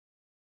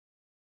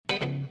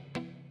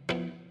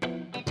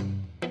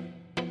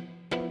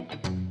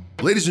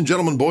Ladies and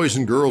gentlemen, boys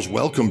and girls,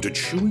 welcome to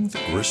Chewing the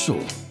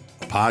Gristle,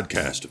 a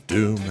podcast of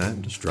doom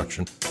and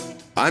destruction.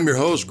 I'm your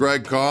host,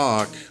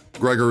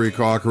 Gregory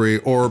Cockery,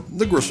 or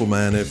the Gristle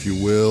Man, if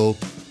you will.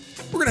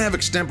 We're going to have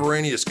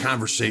extemporaneous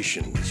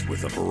conversations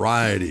with a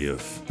variety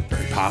of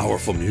very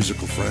powerful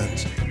musical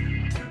friends.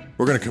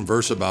 We're going to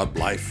converse about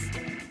life,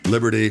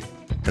 liberty,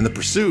 and the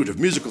pursuit of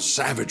musical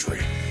savagery.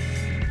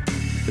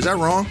 Is that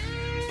wrong?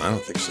 I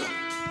don't think so.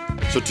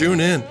 So tune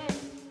in.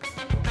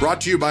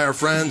 Brought to you by our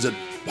friends at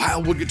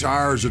Wildwood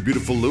Guitars of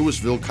beautiful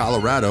Louisville,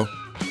 Colorado.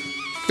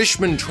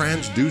 Fishman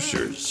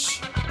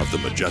transducers of the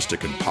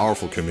majestic and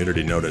powerful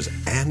community known as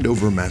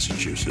Andover,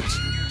 Massachusetts.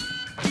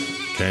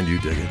 Can you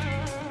dig it?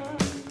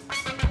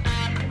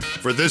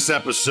 For this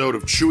episode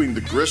of Chewing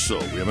the Gristle,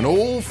 we have an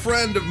old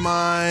friend of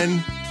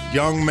mine,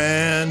 young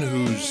man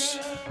whose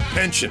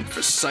penchant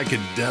for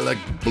psychedelic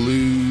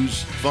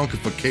blues,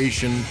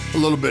 funkification, a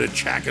little bit of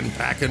chackin'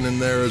 in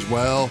there as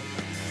well.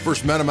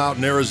 First met him out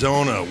in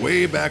Arizona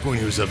way back when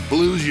he was a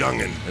blues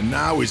youngin', and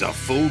now he's a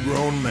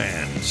full-grown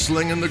man,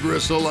 slinging the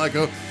gristle like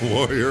a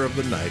warrior of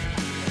the night.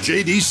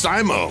 J.D.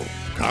 Simo,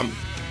 come.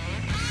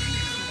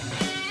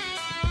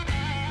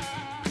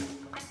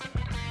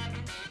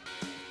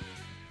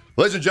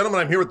 Ladies and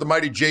gentlemen, I'm here with the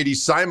mighty J.D.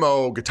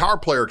 Simo, guitar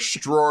player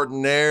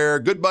extraordinaire,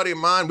 good buddy of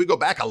mine. We go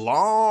back a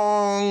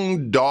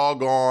long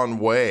doggone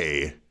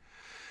way.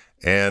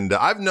 And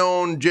I've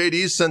known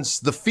J.D. since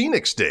the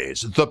Phoenix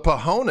days, the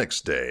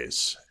Pahonix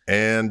days.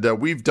 And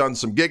we've done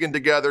some gigging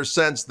together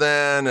since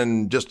then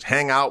and just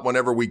hang out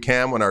whenever we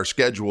can when our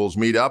schedules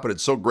meet up. And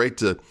it's so great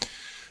to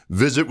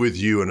visit with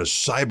you in a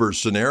cyber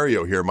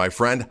scenario here, my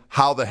friend.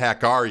 How the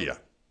heck are you?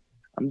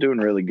 I'm doing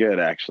really good,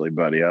 actually,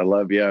 buddy. I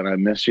love you and I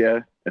miss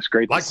you. It's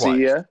great to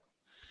see you.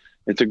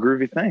 It's a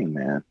groovy thing,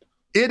 man.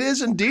 It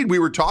is indeed. We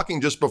were talking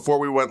just before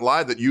we went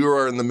live that you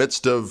are in the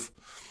midst of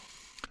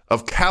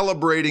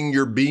calibrating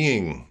your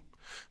being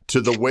to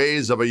the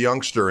ways of a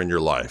youngster in your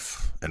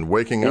life and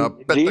waking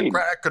up at the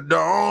crack of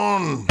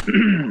dawn.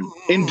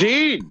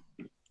 Indeed.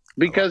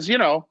 Because, you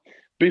know,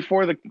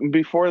 before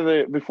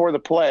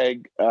the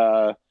plague,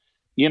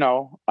 you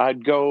know,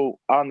 I'd go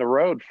on the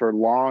road for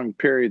long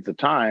periods of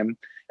time.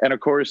 And of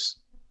course,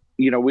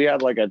 you know, we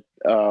had like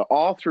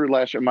all through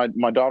last year,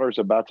 my daughter's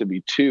about to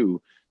be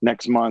 2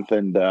 next month.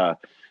 And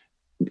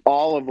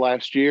all of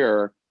last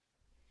year,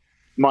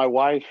 my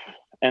wife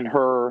and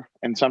her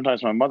and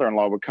sometimes my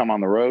mother-in-law would come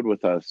on the road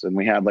with us, and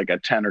we had like a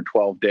 10 or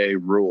 12 day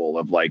rule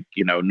of like,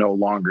 you know, no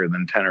longer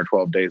than 10 or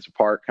 12 days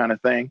apart kind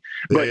of thing.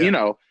 But, you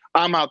know,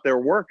 I'm out there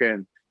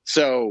working.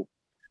 So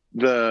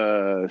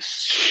the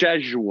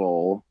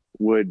schedule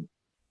would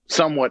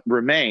somewhat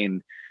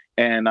remain,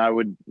 and I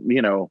would,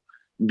 you know,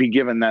 be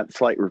given that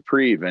slight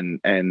reprieve.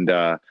 And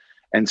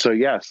so,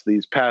 yes,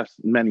 these past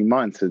many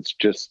months, it's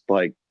just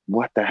like,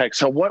 what the heck?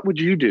 So what would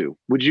you do?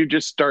 Would you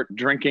just start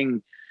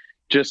drinking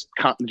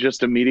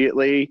just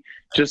immediately,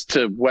 just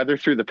to weather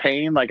through the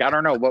pain? Like, I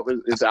don't know,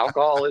 is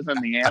alcoholism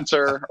the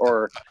answer,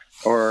 or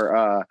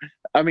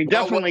I mean,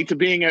 definitely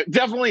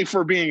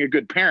for being a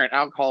good parent,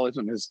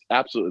 alcoholism is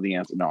absolutely the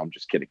answer. No, I'm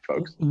just kidding,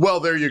 folks.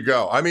 Well, there you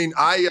go. I mean,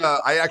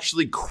 I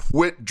actually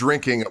quit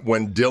drinking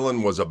when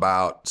Dylan was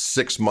about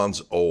 6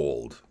 months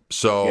old.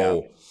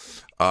 So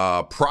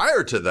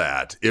prior to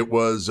that, it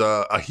was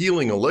a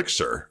healing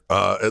elixir,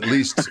 at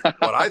least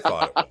what I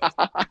thought it was.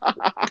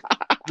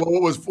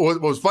 Well,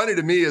 what was funny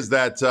to me is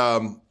that,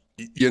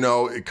 you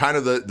know, kind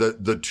of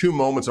the 2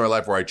 moments in my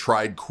life where I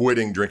tried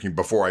quitting drinking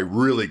before I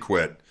really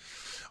quit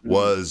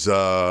was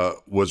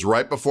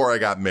right before I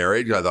got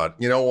married. I thought,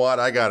 you know what,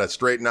 I got to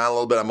straighten out a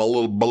little bit. I'm a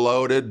little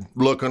bloated,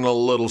 looking a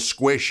little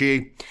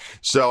squishy.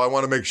 So I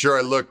want to make sure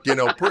I look, you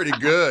know, pretty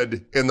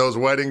good in those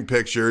wedding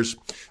pictures.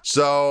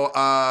 So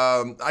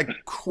I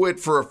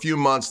quit for a few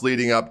months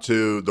leading up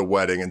to the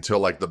wedding until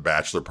like the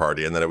bachelor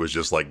party. And then it was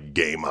just like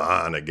game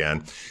on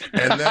again.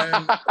 And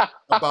then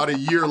about a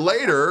year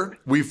later,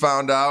 we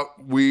found out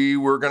we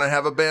were going to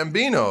have a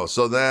bambino.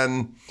 So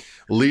then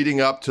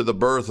leading up to the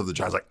birth of the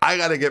child, I was like, I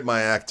got to get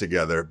my act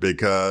together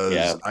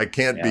because I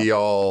can't be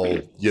all,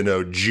 you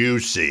know,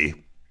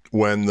 juicy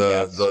when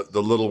the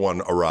little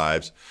one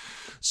arrives.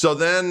 So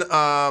then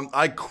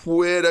I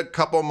quit a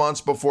couple months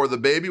before the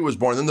baby was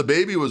born. Then the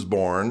baby was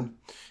born,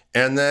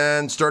 and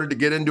then started to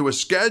get into a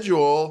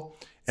schedule.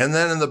 And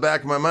then in the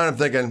back of my mind, I'm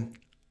thinking,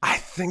 I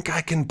think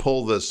I can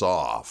pull this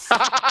off.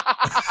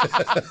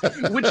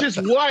 Which is,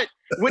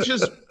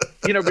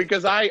 you know,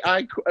 because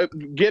I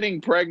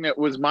getting pregnant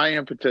was my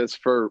impetus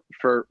for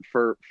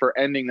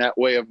ending that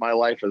way of my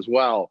life as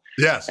well.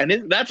 Yes.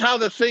 And that's how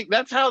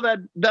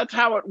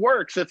it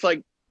works. It's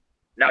like,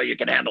 no, you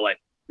can handle it.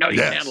 No, you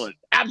can handle it.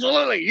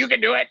 Absolutely. You can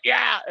do it.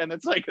 Yeah. And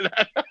it's like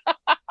that.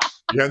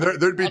 Yeah.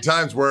 There'd be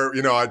times where,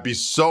 you know, I'd be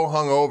so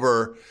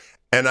hungover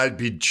and I'd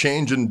be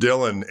changing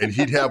Dylan, and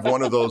he'd have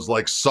one of those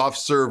like soft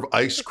serve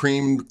ice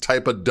cream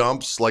type of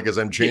dumps, like as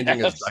I'm changing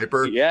his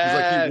diaper. Yes, He's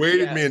like, he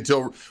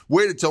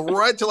waited till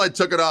right till I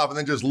took it off, and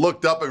then just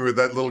looked up at me with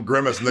that little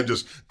grimace, and then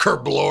just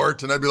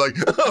kerblort, and I'd be like,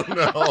 oh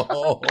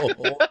no.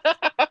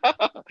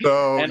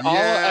 So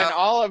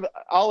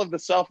all of the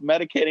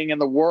self-medicating in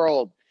the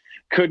world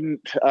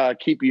couldn't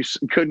keep you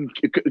couldn't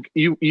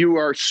you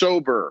are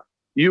sober.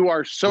 You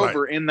are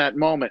sober Right. in that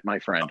moment, my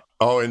friend.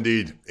 Oh,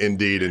 indeed,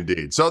 indeed,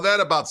 indeed. So then,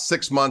 about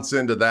 6 months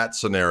into that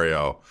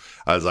scenario,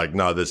 I was like,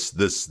 "No, this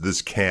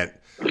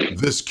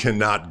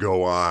cannot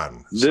go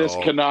on." This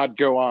cannot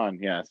go on.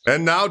 Yes.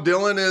 And now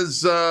Dylan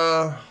is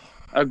A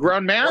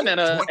grown man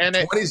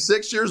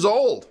 26 years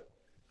old.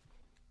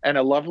 And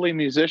a lovely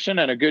musician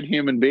and a good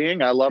human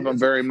being. I love him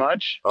very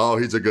much. Oh,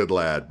 he's a good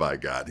lad, by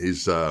God.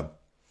 He's I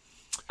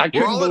we're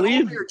couldn't all at home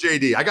believe here,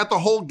 JD. I got the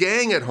whole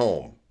gang at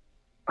home.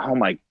 Oh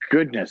my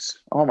goodness.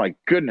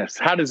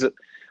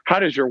 How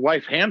does your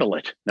wife handle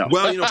it? No.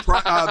 Well,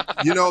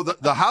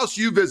 the house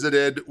you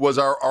visited was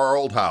our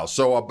old house.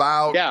 So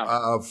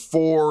about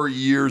 4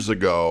 years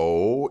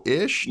ago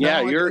ish.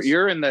 Yeah,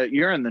 you're in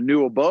the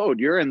new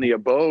abode. You're in the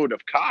abode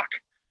of cock.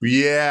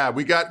 Yeah,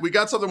 we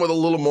got something with a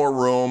little more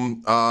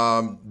room.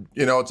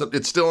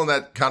 It's still in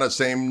that kind of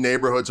same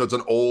neighborhood, so it's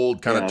an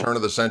old kind of turn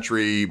of the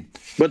century.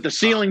 But the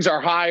ceilings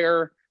are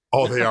higher.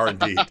 Oh, they are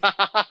indeed.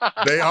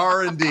 They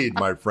are indeed,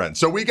 my friend.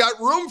 So we got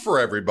room for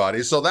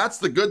everybody. So that's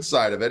the good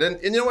side of it. And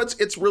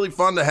it's really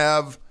fun to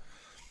have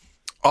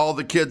all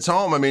the kids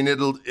home. I mean,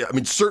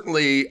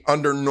 certainly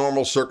under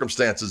normal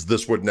circumstances,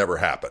 this would never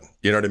happen.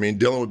 You know what I mean?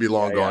 Dylan would be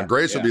long gone.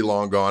 Grace would be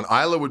long gone.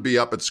 Isla would be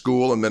up at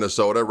school in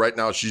Minnesota. Right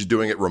now, she's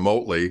doing it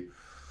remotely.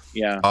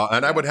 Yeah.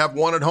 And I would have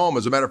one at home.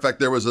 As a matter of fact,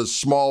 there was a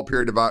small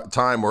period of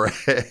time where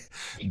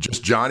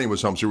just Johnny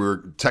was home. So we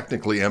were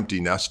technically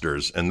empty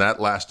nesters. And that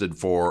lasted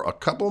for a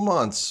couple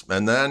months.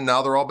 And then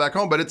now they're all back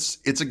home. But it's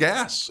a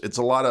gas. It's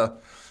a lot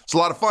of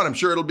fun. I'm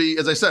sure it'll be,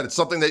 as I said, it's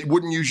something that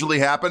wouldn't usually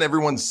happen.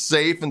 Everyone's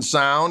safe and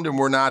sound, and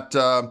we're not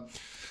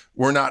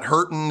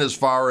hurting as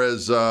far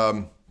as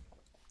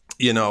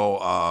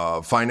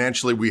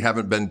financially. We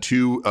haven't been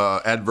too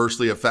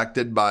adversely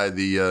affected by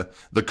the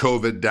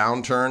COVID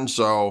downturn.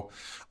 So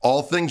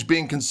all things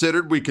being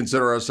considered, we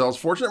consider ourselves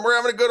fortunate. We're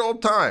having a good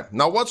old time.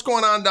 Now, what's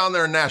going on down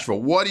there in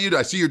Nashville? What do you do?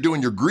 I see you're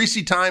doing your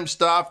Greasy Time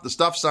stuff. The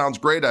stuff sounds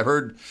great. I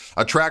heard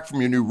a track from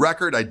your new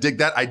record. I dig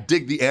that. I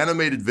dig the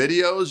animated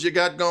videos you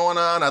got going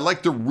on. I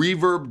like the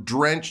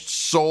reverb-drenched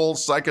soul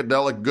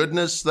psychedelic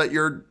goodness that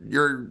you're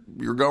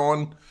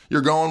going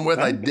with.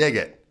 I dig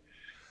it.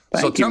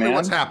 So tell me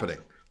what's happening.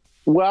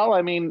 Well,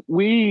 I mean,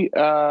 we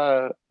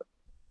I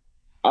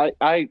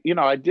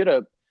did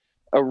a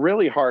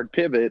really hard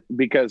pivot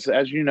because,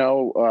 as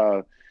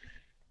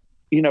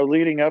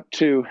leading up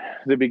to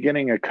the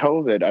beginning of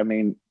COVID, I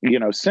mean,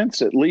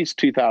 since at least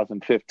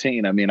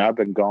 2015, I mean, I've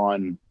been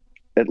gone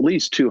at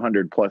least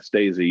 200 plus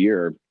days a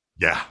year.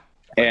 Yeah.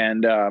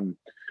 And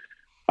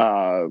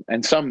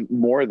some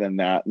more than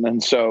that. And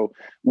then so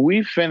we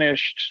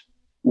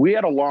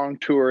had a long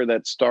tour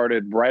that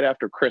started right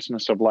after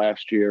Christmas of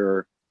last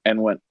year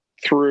and went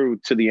through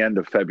to the end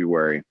of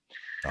February.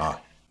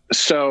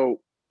 So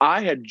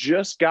I had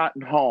just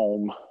gotten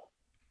home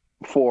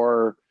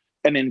for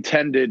an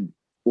intended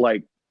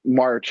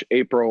March,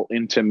 April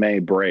into May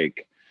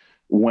break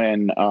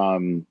when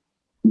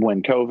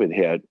COVID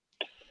hit.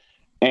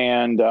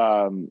 And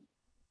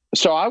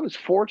so I was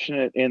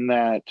fortunate in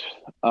that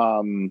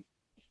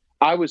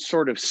I was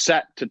sort of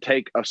set to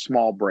take a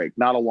small break,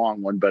 not a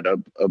long one, but a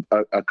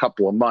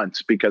couple of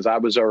months, because I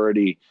was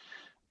already,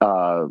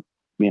 I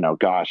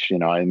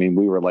mean,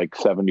 we were like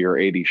 70 or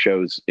 80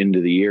 shows into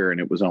the year,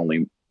 and it was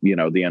only,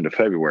 the end of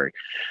February,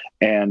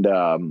 and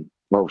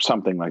or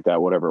something like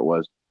that, whatever it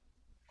was.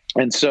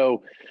 And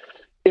so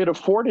it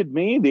afforded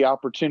me the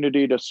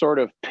opportunity to sort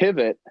of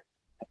pivot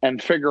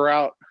and figure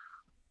out,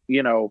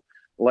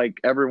 like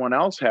everyone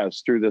else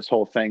has through this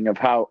whole thing of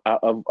how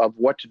of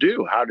what to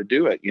do, how to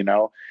do it,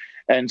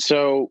 And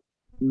so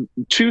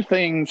two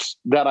things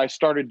that I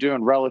started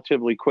doing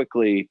relatively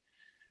quickly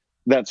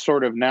that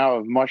sort of now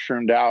have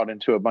mushroomed out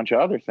into a bunch of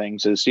other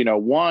things is,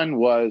 one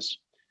was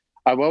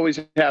I've always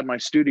had my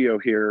studio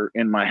here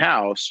in my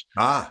house,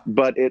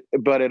 but it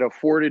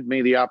afforded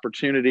me the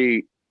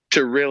opportunity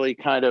to really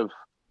kind of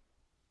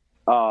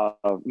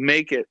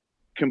make it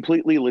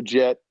completely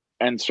legit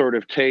and sort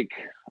of take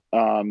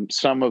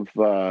some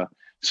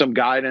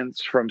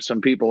guidance from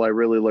some people I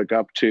really look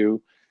up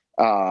to.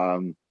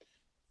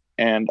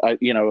 And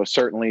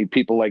certainly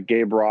people like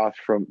Gabe Roth,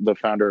 from the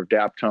founder of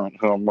Daptone,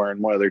 who I'm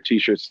wearing one of their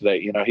t-shirts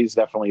today, he's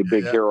definitely a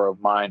big hero of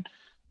mine.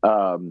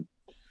 And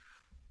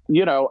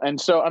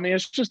so, I mean,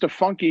 it's just a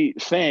funky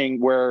thing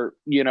where,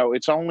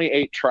 it's only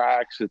 8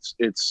 tracks.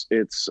 It's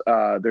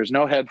there's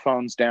no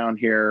headphones down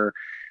here.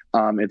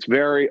 It's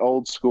very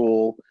old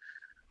school.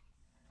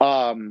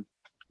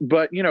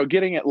 But,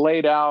 getting it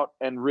laid out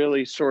and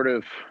really sort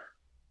of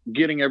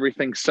getting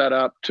everything set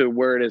up to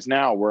where it is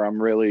now, where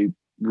I'm really,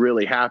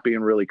 really happy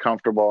and really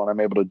comfortable, and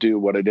I'm able to do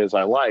what it is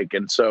I like.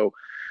 And so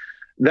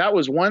that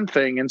was one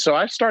thing. And so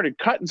I started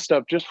cutting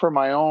stuff just for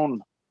my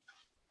own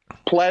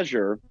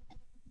pleasure.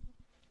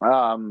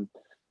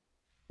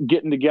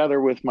 Getting together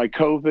with my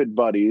COVID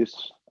buddies,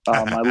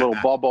 my little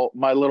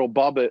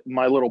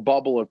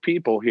bubble of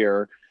people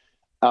here,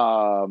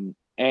 and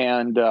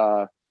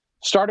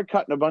started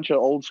cutting a bunch of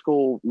old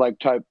school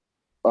type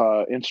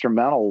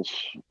instrumentals,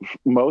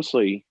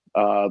 mostly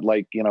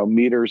like,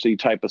 Metersy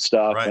type of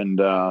stuff, Right. and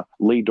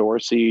Lee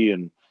Dorsey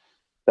and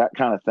that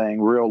kind of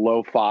thing, real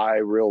lo-fi,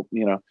 real,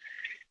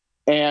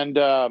 and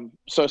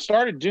so I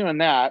started doing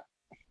that.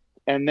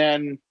 And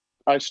then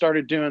I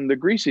started doing the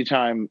Greasy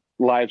Time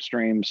live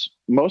streams,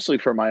 mostly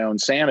for my own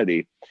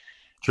sanity.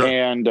 Sure.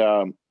 And,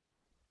 the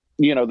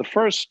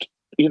first,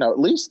 at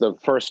least the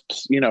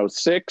first,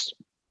 6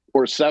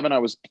 or 7,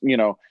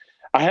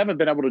 I haven't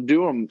been able to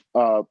do them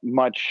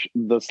much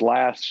this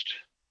last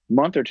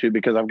month or two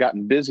because I've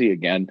gotten busy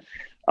again.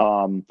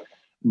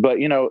 But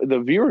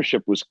the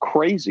viewership was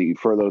crazy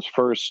for those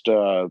first,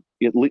 at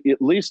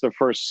least the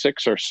first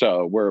 6 or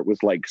so, where it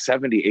was like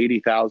 70,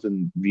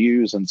 80,000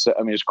 views. And so,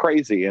 I mean, it's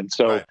crazy. And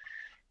so,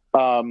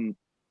 right.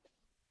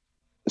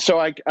 So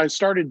I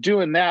started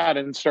doing that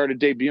and started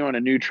debuting a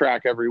new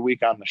track every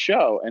week on the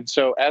show. And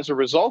so as a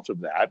result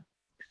of that,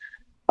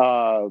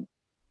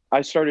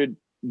 I started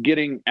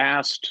getting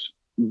asked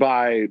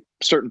by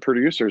certain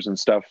producers and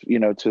stuff,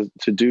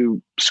 to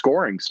do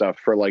scoring stuff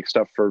for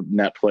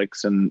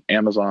Netflix and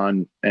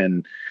Amazon.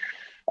 And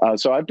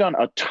so I've done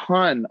a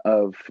ton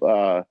of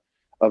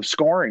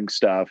scoring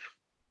stuff,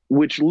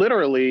 which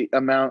literally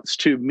amounts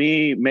to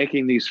me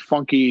making these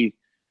funky,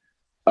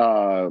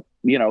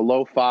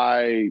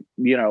 lo-fi,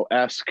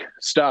 esque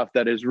stuff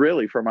that is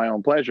really for my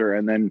own pleasure,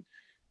 and then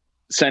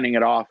sending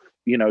it off,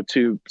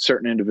 to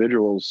certain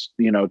individuals,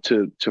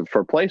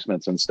 for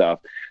placements and stuff.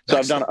 So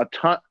Excellent.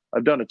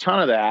 I've done a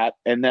ton of that.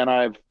 And then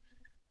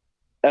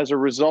as a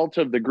result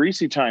of the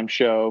Greasy Time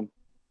show,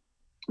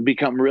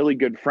 become really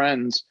good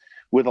friends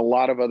with a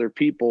lot of other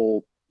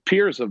people,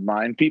 peers of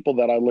mine, people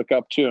that I look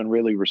up to and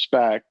really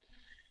respect.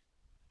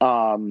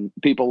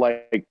 People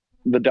like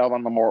the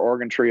Delvon Lamore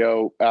Organ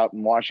Trio out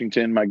in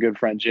Washington, my good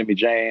friend Jimmy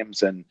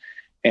James, and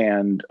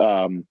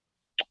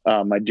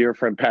my dear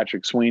friend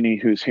Patrick Sweeney,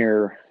 who's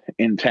here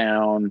in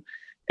town,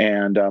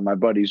 and my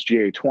buddies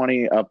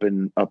GA20 up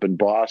in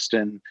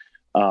Boston.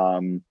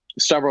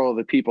 Several of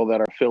the people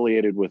that are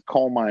affiliated with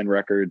Coal Mine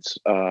Records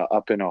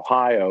up in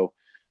Ohio,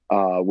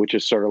 which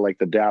is sort of like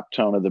the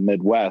Daptone of the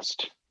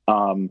Midwest.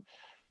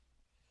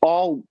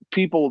 All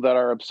people that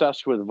are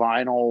obsessed with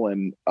vinyl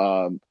and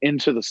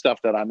into the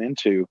stuff that I'm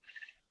into.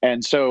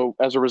 And so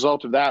as a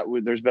result of that,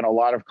 there's been a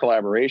lot of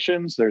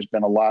collaborations. There's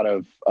been a lot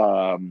of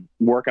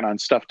working on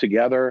stuff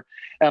together,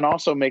 and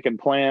also making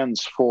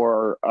plans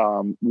for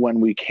when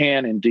we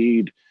can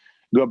indeed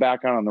go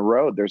back on the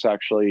road. There's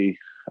actually,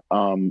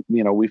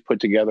 we've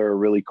put together a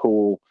really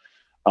cool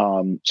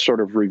sort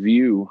of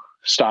review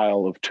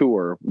style of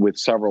tour with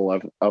several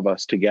of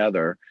us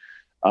together.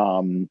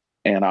 And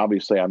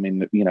obviously, I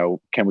mean,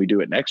 can we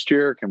do it next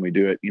year? Can we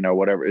do it,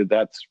 whatever?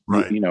 That's,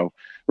 right.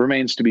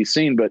 Remains to be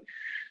seen. But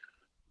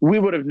we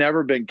would have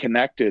never been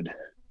connected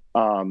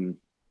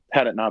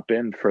had it not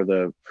been for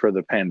the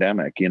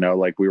pandemic.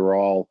 Like we were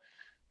all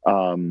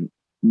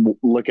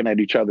looking at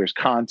each other's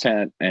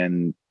content,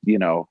 and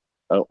a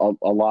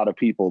lot of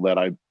people that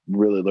I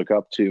really look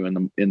up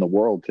to in the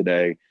world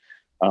today.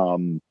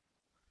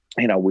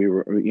 We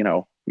were,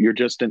 you're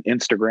just an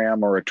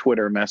Instagram or a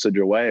Twitter message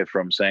away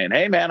from saying,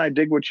 "Hey, man, I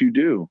dig what you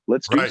do.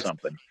 Let's do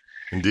something."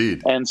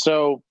 Indeed. And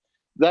so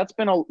that's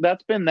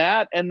been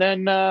that. And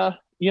then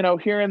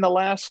here in the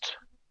last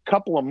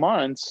couple of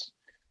months,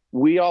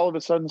 we all of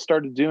a sudden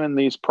started doing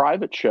these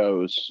private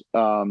shows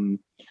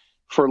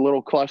for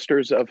little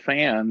clusters of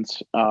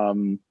fans,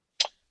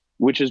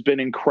 which has been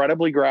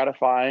incredibly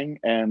gratifying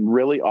and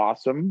really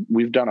awesome.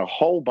 We've done a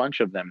whole bunch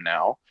of them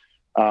now.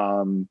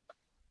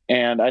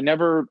 And I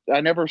never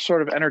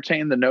sort of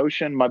entertained the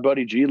notion. My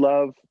buddy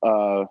G-Love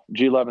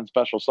and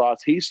Special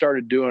Sauce, he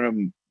started doing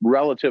them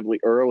relatively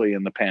early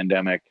in the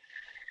pandemic.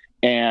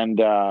 And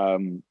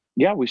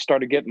we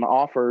started getting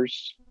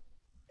offers.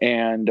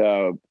 And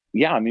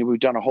we've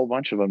done a whole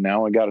bunch of them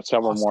now. We got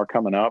several more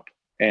coming up.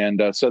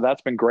 And so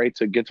that's been great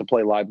to get to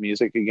play live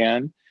music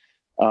again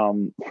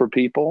for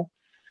people.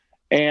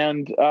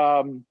 And,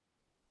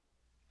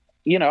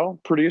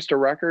 produced a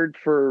record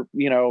for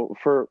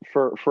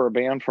a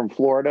band from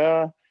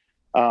Florida.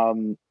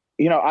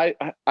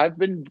 I've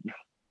been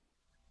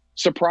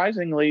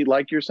surprisingly,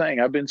 like you're saying,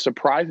 I've been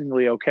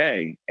surprisingly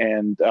okay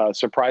and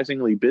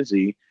surprisingly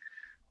busy.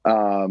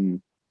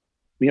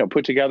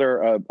 Put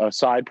together a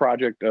side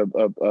project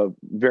of a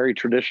very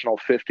traditional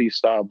 50s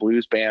style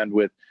blues band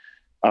with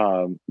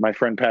my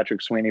friend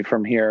Patrick Sweeney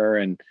from here,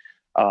 and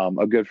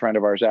a good friend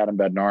of ours, Adam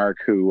Bednarik,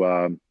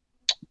 who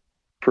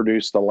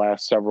produced the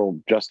last several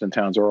Justin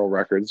Townes Earl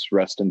records.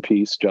 Rest in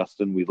peace,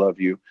 Justin. We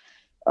love you.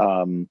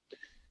 And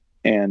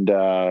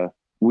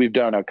we've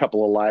done a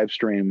couple of live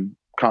stream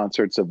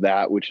concerts of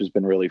that, which has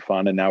been really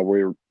fun. And now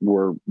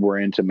we're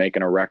into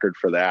making a record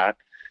for that.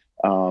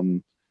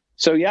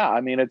 So yeah,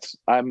 I mean,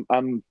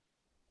 I'm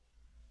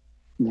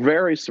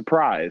very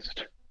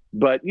surprised,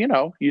 but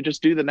you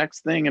just do the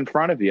next thing in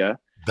front of you.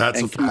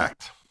 That's a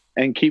fact.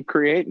 And keep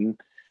creating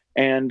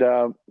and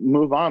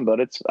move on.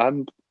 But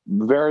I'm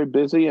very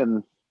busy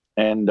and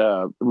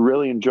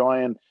really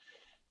enjoying,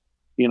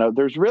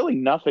 there's really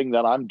nothing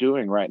that I'm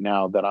doing right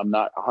now that I'm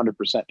not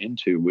 100%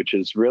 into, which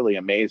is really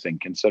amazing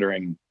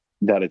considering,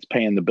 that it's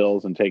paying the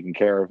bills and taking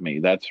care of me.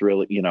 That's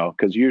really,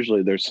 because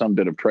usually there's some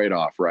bit of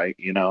trade-off, right?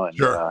 And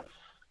Sure.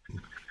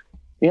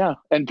 yeah,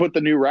 and put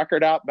the new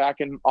record out back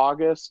in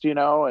August,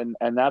 and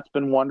that's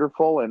been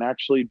wonderful and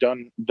actually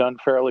done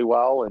fairly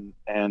well.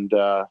 And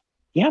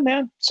yeah,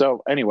 man.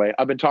 So anyway,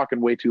 I've been talking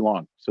way too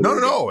long. So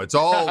No. It's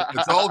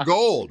all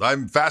gold.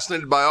 I'm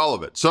fascinated by all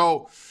of it.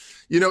 So,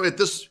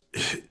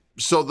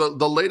 so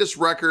the latest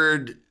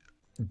record,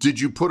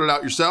 did you put it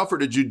out yourself or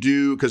did you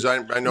do, because I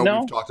know No.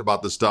 we've talked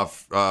about this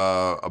stuff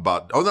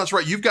that's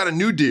right. You've got a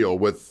new deal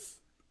with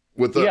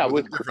a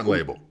different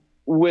label.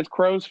 With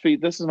Crow's Feet.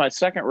 This is my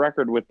second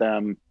record with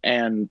them.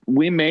 And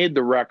we made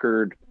the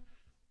record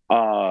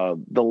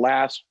the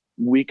last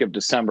week of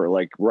December,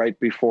 like right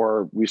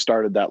before we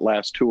started that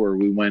last tour.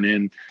 We went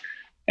in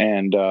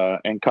and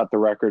cut the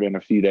record in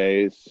a few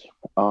days.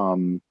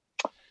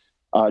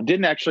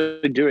 Didn't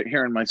actually do it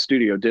here in my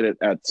studio, did it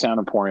at Sound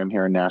Emporium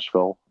here in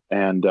Nashville,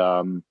 and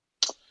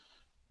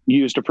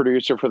used a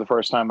producer for the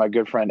first time, my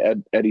good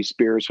friend Eddie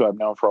Spears, who I've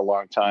known for a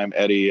long time.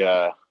 Eddie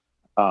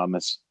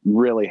has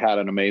really had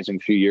an amazing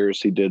few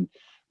years. He did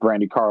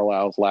Brandi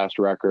Carlile's last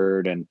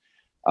record, and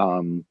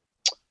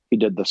he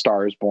did the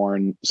Star is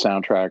Born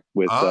soundtrack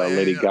with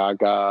Lady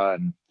Gaga,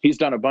 and he's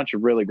done a bunch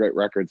of really great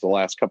records the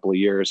last couple of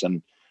years.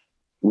 And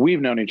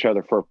we've known each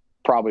other for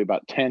probably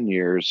about 10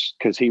 years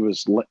because he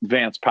was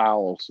Vance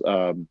Powell's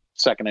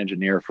second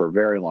engineer for a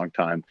very long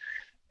time.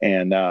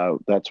 And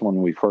that's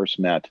when we first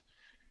met.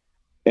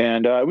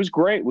 And it was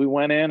great. We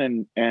went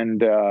in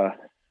and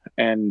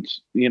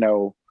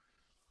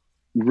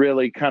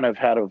really kind of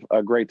had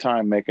a great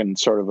time making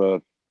sort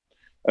of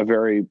a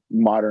very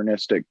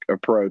modernistic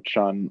approach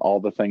on all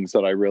the things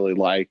that I really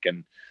like.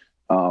 And,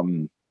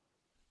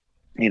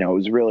 it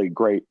was really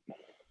great.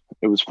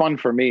 It was fun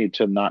for me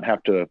to not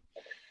have to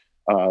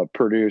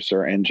produce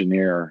or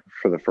engineer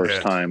for the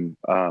first time.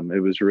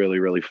 It was really,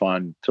 really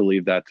fun to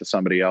leave that to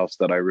somebody else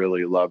that I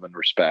really love and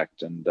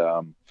respect. And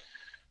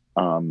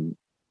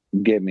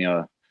gave me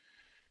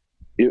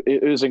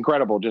it was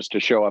incredible just to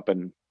show up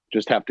and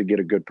just have to get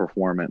a good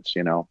performance,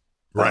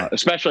 Right.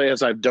 Especially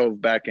as I've dove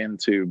back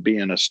into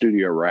being a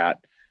studio rat,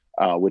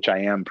 which I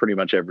am pretty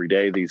much every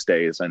day these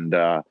days. And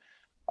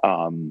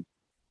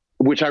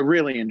which I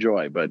really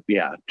enjoy, but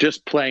yeah,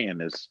 just playing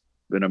is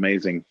an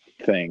amazing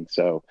thing.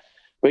 So,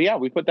 but yeah,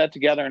 we put that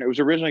together, and it was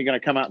originally going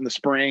to come out in the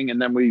spring,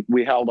 and then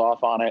we held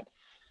off on it,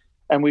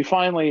 and we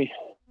finally,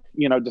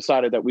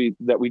 decided that we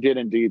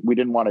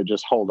didn't want to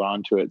just hold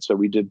on to it. So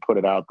we did put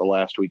it out the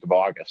last week of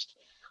August.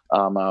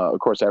 Of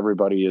course,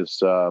 everybody is,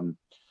 I've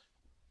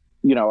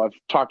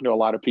talked to a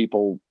lot of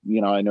people,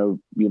 I know,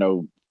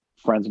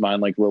 friends of mine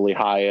like Lily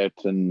Hyatt,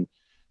 and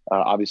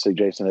obviously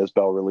Jason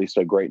Isbell released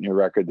a great new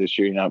record this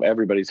year.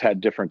 Everybody's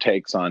had different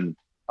takes on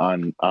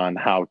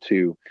how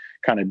to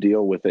kind of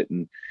deal with it.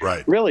 And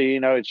right. really,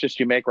 it's just,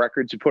 you make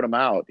records, you put them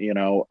out,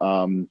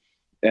 and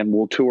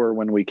we'll tour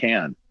when we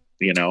can,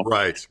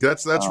 Right.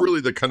 That's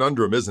really the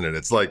conundrum, isn't it?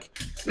 It's like,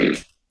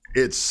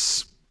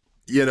 it's,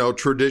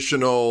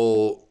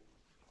 traditional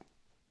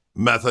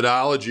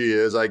methodology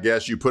is, I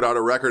guess, you put out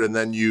a record and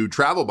then you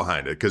travel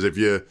behind it. Because if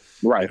you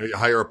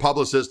hire a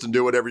publicist and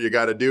do whatever you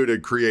got to do to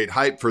create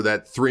hype for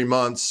that 3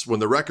 months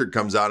when the record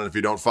comes out, and if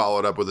you don't follow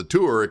it up with a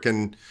tour, it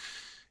can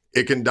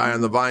die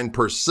on the vine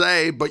per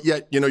se. But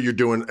yet, you're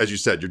doing, as you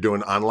said, you're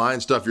doing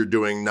online stuff, you're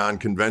doing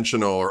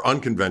non-conventional or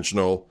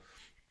unconventional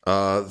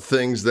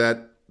things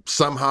that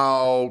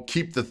somehow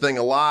keep the thing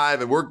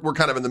alive. And we're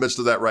kind of in the midst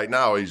of that right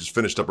now. He just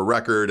finished up a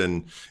record,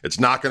 and it's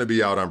not going to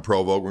be out on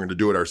Provo. We're going to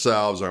do it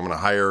ourselves. I'm going to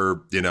hire,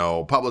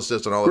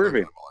 publicists and all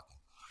that.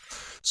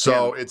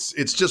 So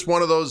it's just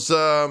one of those.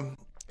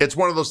 It's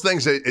one of those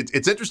things.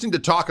 It's interesting to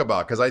talk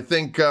about, because I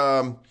think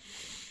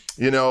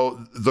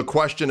the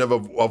question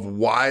of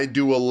why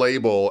do a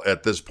label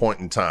at this point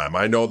in time.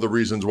 I know the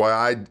reasons why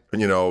I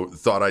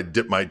thought I'd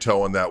dip my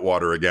toe in that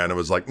water again. It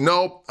was like,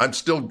 nope, I'm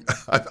still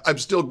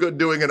good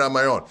doing it on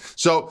my own.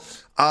 So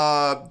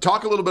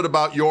talk a little bit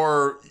about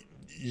your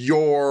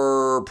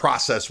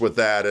process with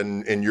that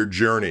and your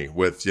journey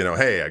with,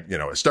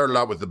 I started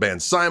out with the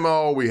band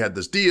Simo. We had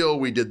this deal.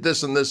 We did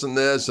this and this and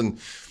this, and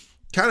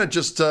kind of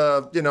just,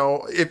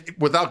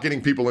 without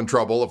getting people in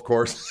trouble, of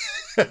course.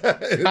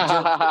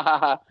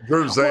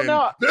 You're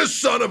saying, this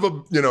son of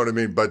a, you know what I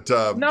mean? But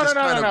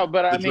no.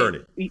 But I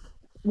mean,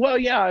 well,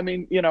 yeah, I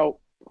mean,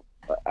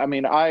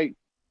 I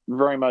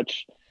very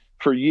much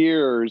for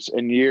years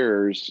and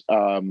years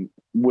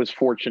was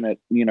fortunate,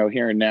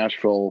 here in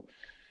Nashville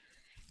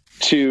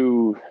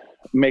to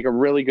make a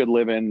really good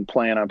living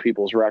playing on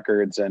people's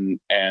records and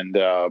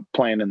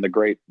playing in the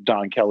great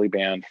Don Kelly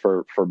band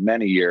for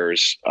many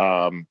years.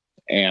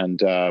 And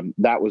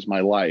that was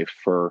my life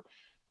for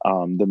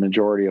the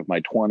majority of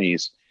my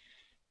 20s.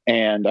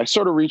 And I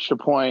sort of reached a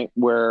point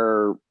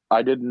where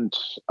I didn't,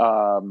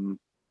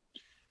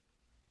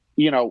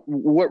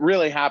 what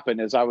really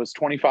happened is I was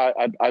 25.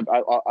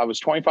 I was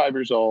 25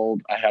 years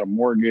old. I had a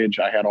mortgage.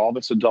 I had all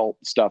this adult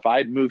stuff. I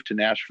had moved to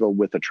Nashville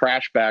with a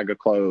trash bag of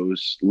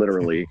clothes,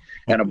 literally,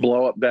 and a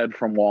blow up bed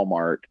from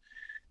Walmart.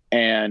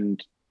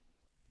 And,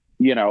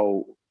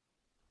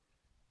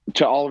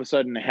 to all of a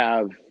sudden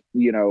have,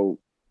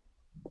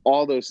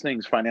 all those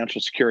things, financial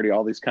security,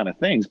 all these kind of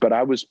things. But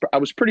I was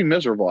pretty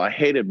miserable. I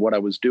hated what I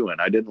was doing.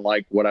 I didn't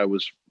like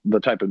the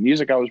type of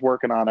music I was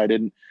working on. I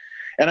didn't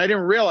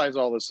realize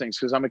all those things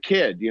because I'm a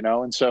kid,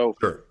 and so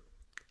Sure.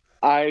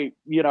 I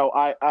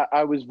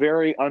was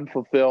very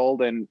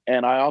unfulfilled, and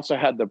I also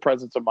had the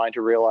presence of mind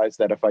to realize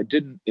that if I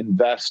didn't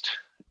invest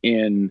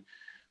in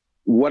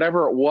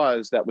whatever it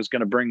was that was going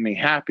to bring me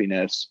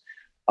happiness,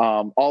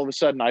 all of a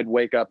sudden I'd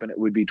wake up and it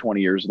would be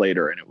 20 years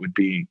later, and it would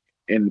be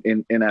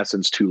in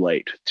essence too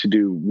late to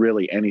do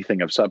really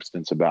anything of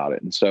substance about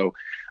it. And so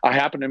I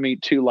happened to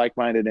meet two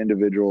like-minded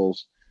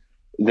individuals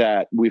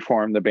that we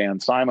formed the band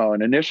Simo.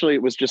 And initially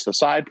it was just a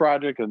side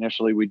project.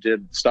 Initially we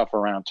did stuff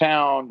around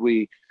town.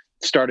 We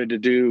started to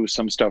do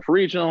some stuff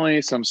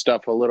regionally, some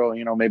stuff a little,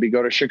 maybe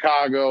go to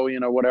Chicago,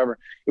 whatever.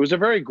 It was a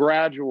very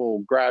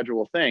gradual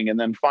thing. And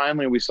then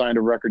finally we signed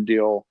a record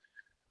deal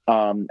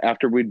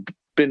after we'd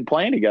been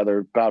playing together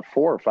about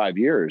 4 or 5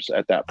 years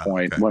at that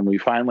point. Okay. When we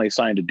finally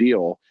signed a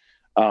deal.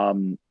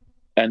 And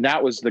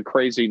that was the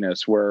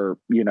craziness where,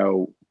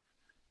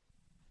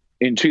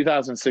 in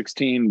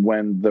 2016,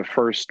 when the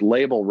first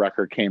label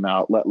record came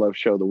out, Let Love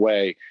Show the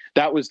Way,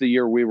 that was the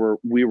year we were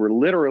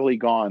literally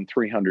gone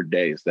 300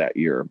 days that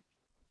year.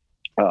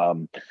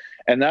 And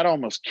that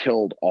almost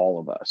killed all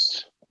of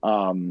us.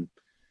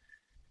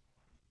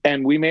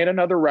 And we made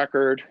another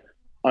record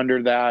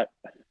under that.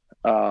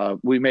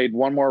 We made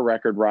one more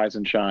record, Rise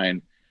and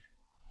Shine,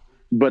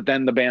 but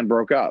then the band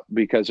broke up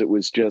because it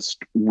was just,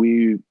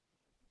 we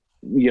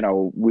were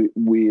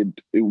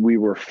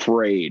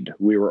frayed.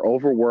 We were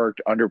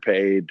overworked,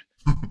 underpaid,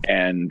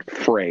 and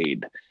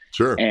frayed.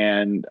 Sure.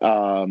 And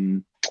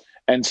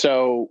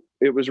so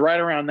it was right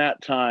around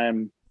that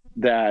time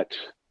that,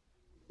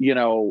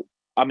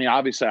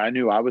 obviously I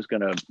knew I was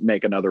going to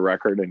make another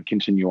record and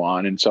continue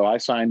on. And so I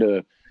signed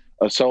a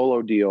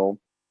solo deal,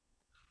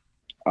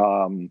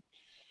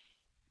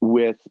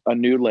 with a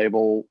new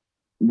label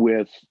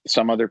with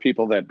some other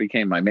people that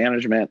became my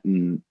management,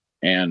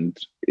 and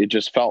it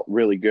just felt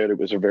really good. It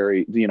was a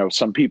very,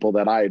 some people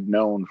that I had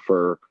known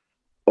for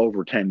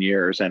over 10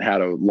 years and had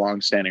a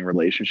long-standing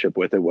relationship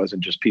with. It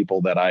wasn't just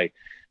people that I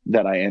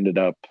ended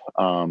up,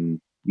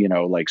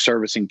 like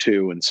servicing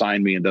to and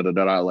signed me and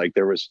Like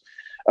there was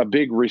a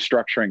big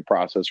restructuring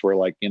process where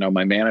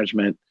my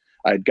management,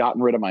 I'd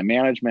gotten rid of my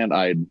management.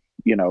 I'd,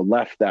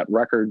 left that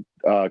record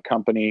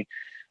company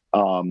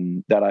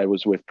that I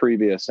was with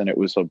previous. And it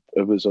was a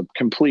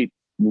complete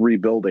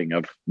rebuilding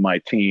of my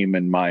team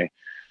and my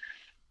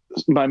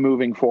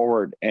moving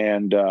forward.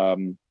 And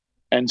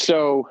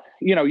so,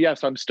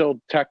 yes, I'm still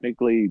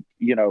technically,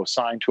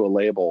 signed to a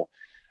label,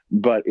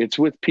 but it's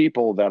with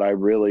people that I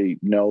really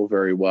know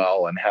very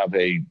well and have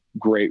a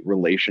great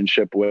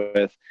relationship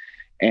with.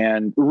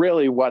 And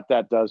really what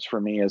that does for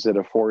me is it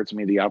affords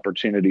me the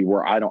opportunity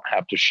where I don't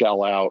have to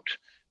shell out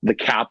the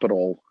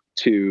capital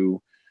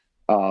to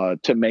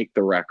make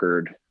the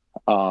record,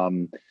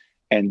 and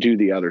do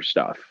the other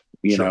stuff.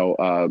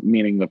 Sure.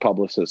 Meaning the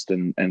publicist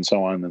and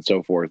so on and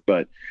so forth.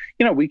 But,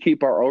 we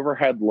keep our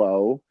overhead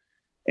low,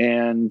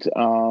 and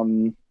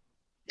we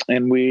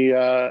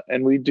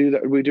do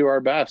that. We do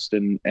our best,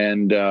 and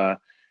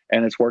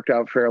it's worked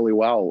out fairly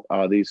well,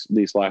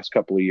 these last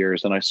couple of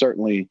years. And I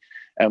certainly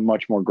am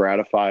much more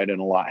gratified and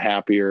a lot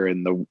happier.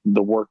 And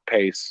the work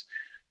pace,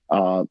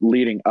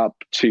 leading up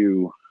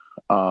to,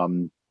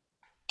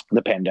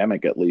 the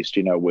pandemic, at least,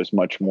 was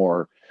much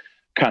more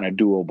kind of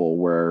doable,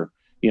 where,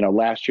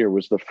 last year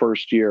was the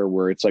first year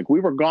where it's like we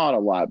were gone a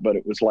lot, but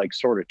it was like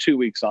sort of 2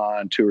 weeks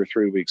on, 2 or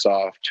 3 weeks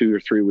off, 2 or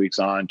 3 weeks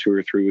on, 2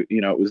 or 3,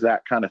 it was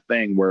that kind of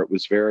thing where it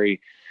was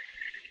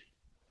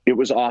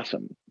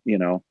awesome,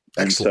 and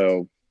Excellent.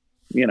 so,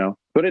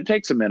 but it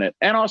takes a minute.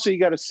 And also you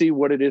got to see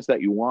what it is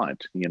that you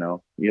want,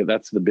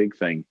 that's the big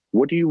thing.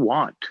 What do you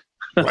want?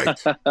 Right.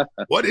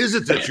 What is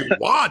it that you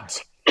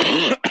want?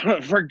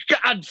 For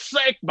God's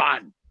sake,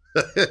 man.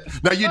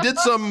 Now you did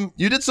some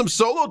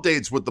solo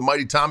dates with the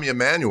mighty Tommy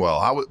Emmanuel.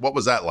 What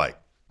was that like?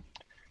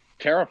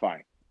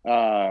 Terrifying.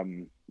 How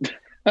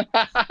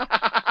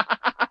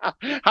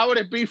would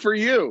it be for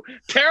you?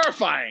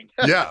 Terrifying.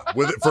 Yeah,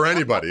 for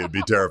anybody, it'd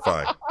be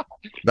terrifying.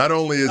 Not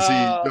only is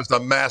he just a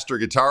master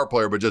guitar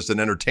player, but just an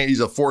entertainer. He's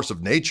a force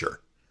of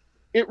nature.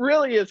 It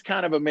really is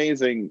kind of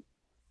amazing,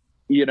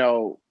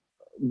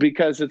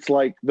 because it's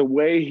like the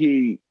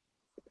way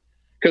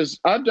because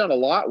I've done a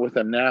lot with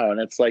him now, and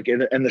it's like,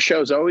 and the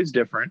show's always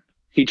different.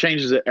 He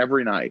changes it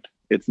every night.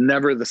 It's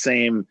never the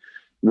same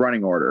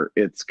running order.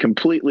 It's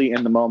completely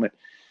in the moment.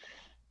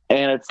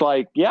 And it's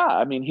like, yeah,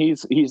 I mean,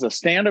 he's a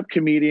stand-up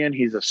comedian.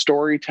 He's a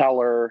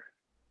storyteller.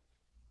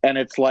 And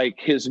it's like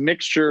his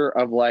mixture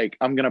of like,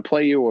 I'm going to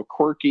play you a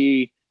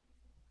quirky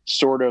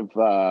sort of,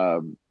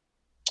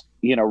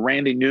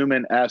 Randy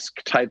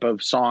Newman-esque type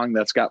of song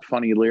that's got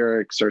funny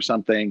lyrics or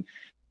something.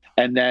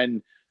 And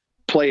then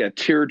play a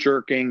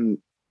tear-jerking,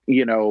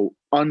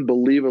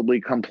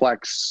 unbelievably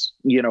complex,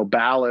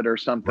 ballad or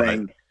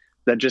something, right,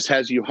 that just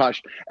has you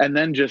hushed, and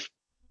then just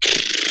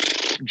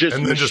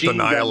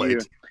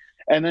annihilate.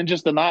 and then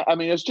just the night. I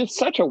mean, it's just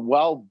such a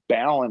well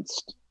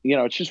balanced.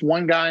 It's just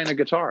one guy and a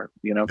guitar.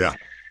 Yeah.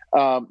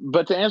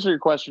 But to answer your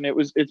question,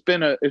 it's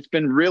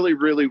been really,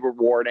 really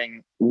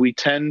rewarding. We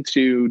tend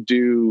to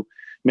do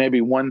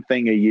maybe one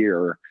thing a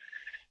year,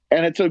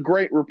 and it's a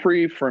great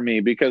reprieve for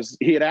me because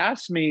he had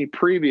asked me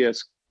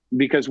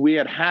because we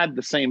had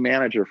the same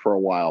manager for a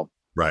while.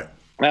 Right.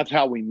 That's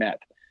how we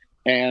met.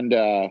 And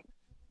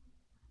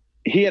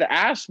he had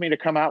asked me to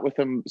come out with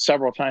him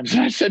several times.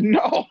 And I said,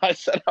 no, I'm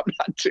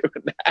not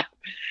doing that.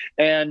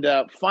 And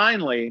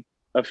finally,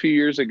 a few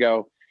years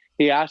ago,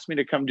 he asked me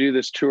to come do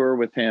this tour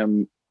with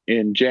him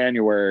in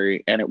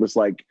January. And it was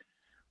like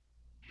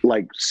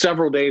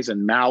several days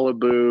in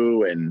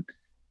Malibu and,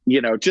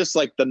 just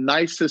like the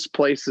nicest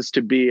places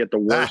to be at the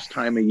worst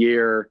time of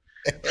year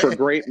for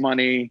great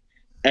money.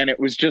 And it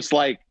was just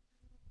like,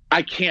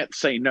 I can't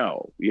say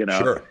no,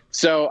 Sure.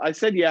 So I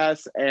said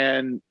yes.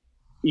 And,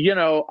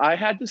 I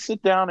had to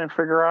sit down and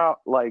figure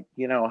out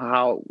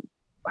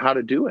how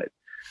to do it.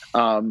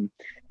 And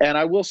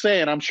I will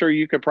say, and I'm sure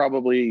you could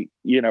probably,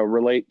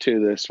 relate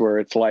to this where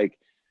it's like,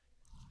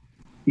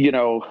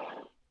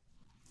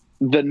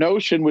 the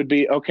notion would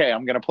be, okay,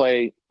 I'm going to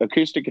play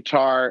acoustic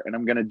guitar and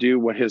I'm going to do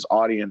what his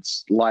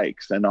audience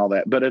likes and all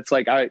that. But it's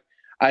like, I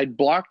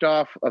blocked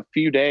off a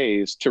few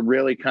days to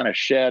really kind of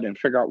shed and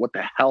figure out what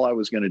the hell I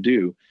was going to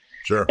do.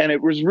 Sure. And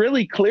it was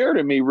really clear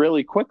to me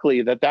really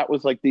quickly that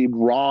was like the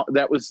wrong,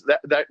 that was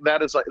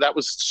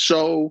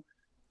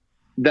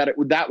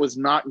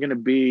not going to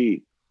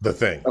be the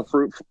thing,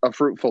 a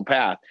fruitful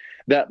path.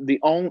 That the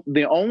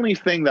only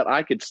thing that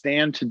I could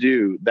stand to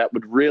do that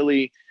would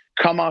really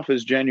come off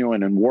as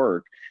genuine and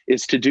work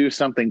is to do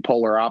something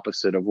polar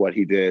opposite of what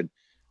he did,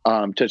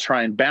 to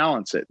try and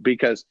balance it.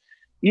 Because,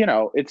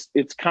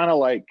 it's kind of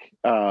like,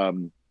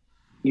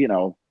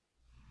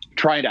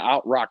 trying to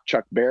out rock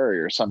Chuck Berry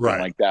or something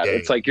like that. Yeah.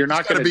 It's like, you're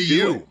not going to be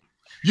you.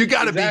 You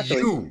got to be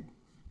you.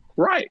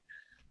 Right.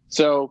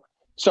 So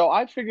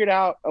I figured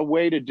out a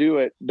way to do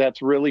it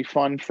that's really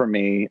fun for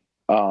me.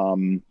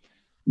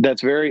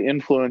 That's very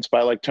influenced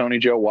by like Tony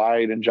Joe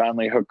White and John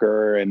Lee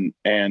Hooker and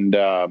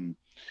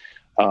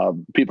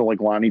people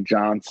like Lonnie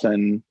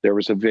Johnson. There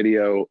was a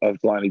video of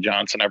Lonnie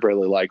Johnson I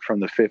really like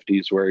from the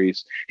 50s where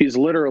he's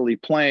literally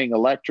playing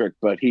electric,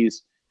 but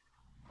he's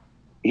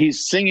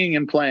singing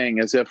and playing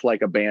as if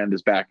like a band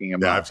is backing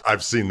him up.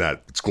 I've seen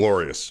that. It's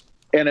glorious.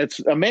 And it's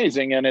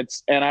amazing. And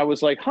I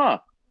was like,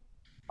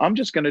 I'm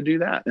just going to do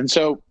that. And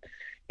so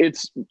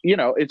it's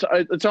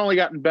only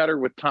gotten better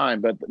with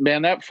time, but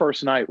man, that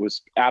first night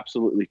was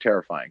absolutely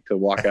terrifying to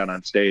walk out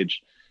on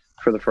stage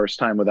for the first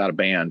time without a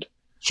band.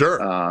 Sure.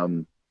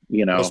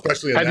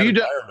 Especially in that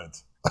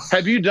environment.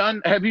 Have you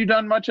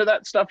done much of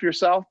that stuff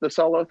yourself, the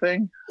solo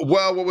thing?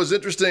 Well, what was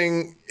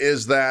interesting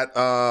is that,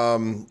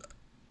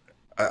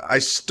 I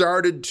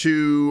started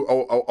to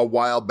a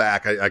while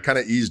back. I kind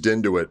of eased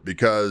into it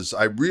because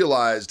I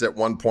realized at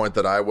one point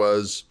that I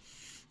was,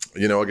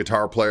 a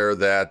guitar player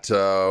that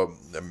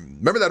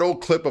remember that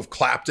old clip of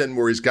Clapton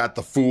where he's got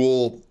the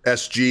Fool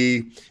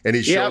SG and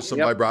he shows some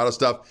vibrato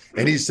stuff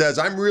and he says,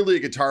 "I'm really a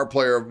guitar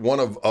player, one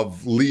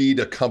of lead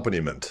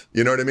accompaniment."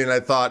 You know what I mean?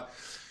 I thought,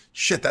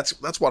 shit,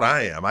 that's what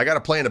I am. I got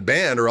to play in a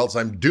band or else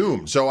I'm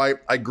doomed. So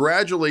I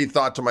gradually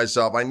thought to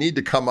myself, I need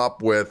to come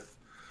up with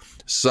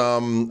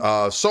some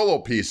solo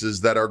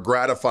pieces that are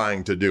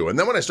gratifying to do. And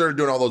then when I started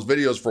doing all those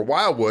videos for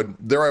Wildwood,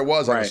 there I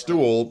was on a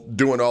stool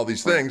doing all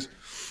these things.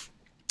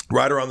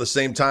 Right around the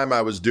same time,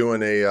 I was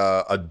doing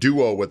a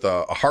duo with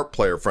a harp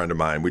player friend of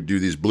mine. We'd do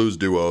these blues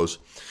duos,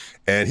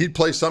 and he'd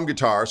play some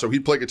guitar. So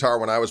he'd play guitar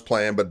when I was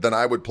playing, but then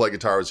I would play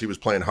guitar as he was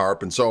playing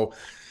harp. And so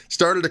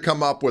started to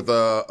come up with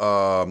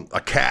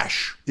a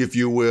cache, if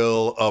you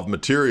will, of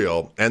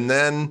material. And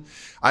then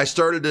I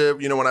started to,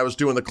 when I was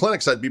doing the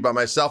clinics, I'd be by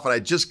myself, and I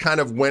just kind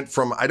of went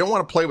from, I don't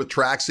want to play with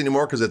tracks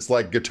anymore because it's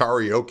like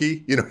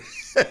guitarioke,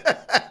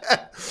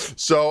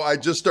 So I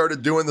just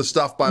started doing the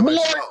stuff by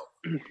myself.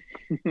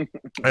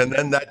 And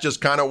then that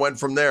just kind of went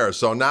from there.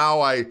 So now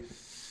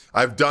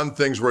I've done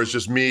things where it's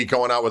just me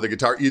going out with a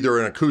guitar, either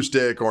an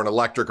acoustic or an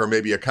electric or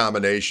maybe a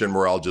combination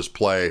where I'll just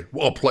play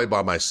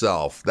by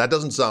myself. That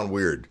doesn't sound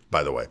weird,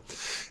 by the way.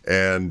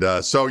 And do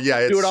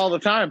it all the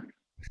time.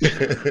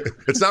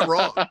 It's not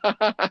wrong.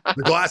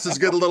 The glasses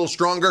get a little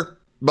stronger,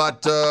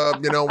 but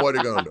what are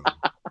you going to do?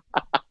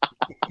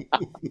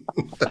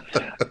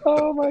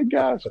 Oh my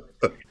gosh.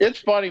 It's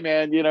funny,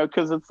 man,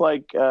 because it's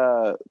like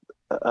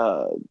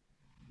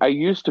I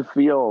used to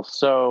feel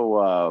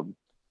so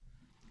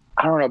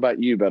I don't know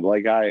about you, but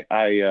like I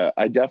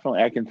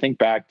definitely, I can think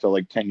back to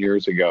like 10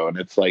 years ago, and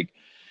it's like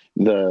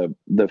the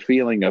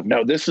feeling of,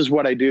 no, this is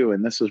what I do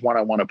and this is what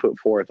I want to put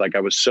forth. Like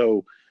I was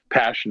so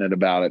passionate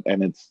about it,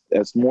 and it's,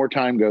 as more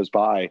time goes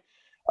by,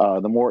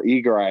 the more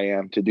eager I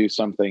am to do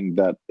something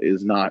that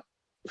is not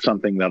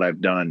something that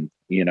I've done.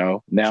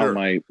 Now sure.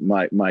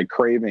 my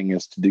craving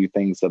is to do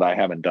things that I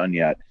haven't done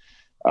yet.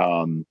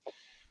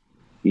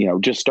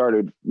 Just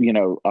started,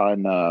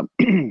 on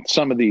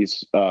some of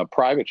these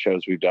private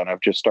shows we've done.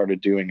 I've just started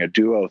doing a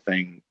duo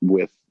thing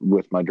with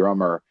my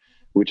drummer,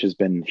 which has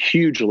been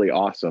hugely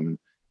awesome.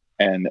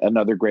 And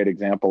another great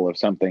example of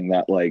something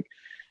that like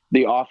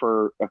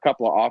a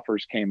couple of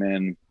offers came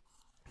in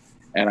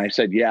and I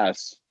said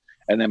yes.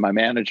 And then my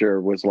manager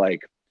was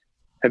like,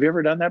 have you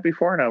ever done that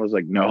before? And I was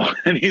like, no.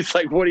 And he's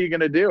like, what are you going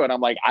to do? And I'm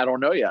like, I don't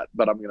know yet,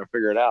 but I'm going to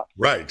figure it out.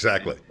 Right.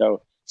 Exactly.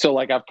 So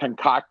like I've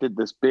concocted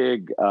this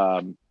big,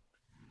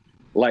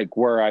 like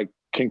where I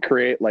can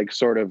create like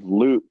sort of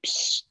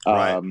loops,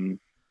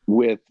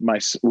 with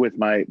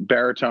my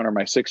baritone or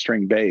my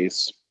 6-string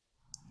bass,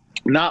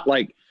 not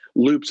like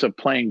loops of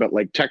playing, but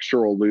like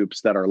textural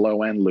loops that are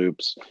low end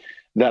loops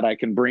that I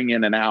can bring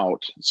in and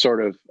out,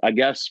 sort of, I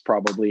guess,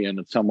 probably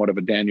in somewhat of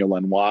a Daniel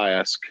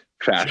Lanois-esque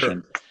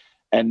fashion. Sure.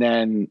 And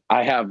then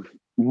I have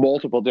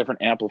multiple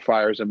different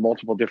amplifiers and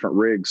multiple different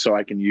rigs, so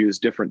I can use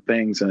different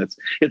things. And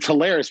it's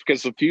hilarious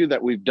because the few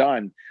that we've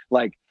done,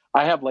 like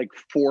I have like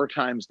 4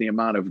 times the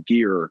amount of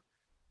gear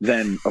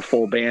than a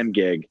full band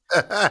gig,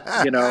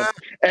 you know,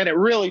 and it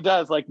really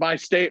does. Like my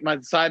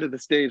side of the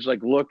stage,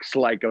 like looks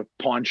like a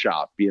pawn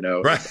shop, you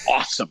know, right. It's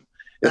awesome.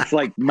 It's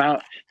like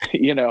Mount,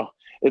 you know,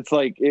 it's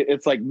like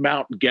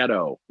Mount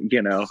Ghetto,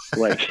 you know,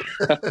 like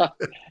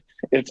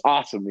it's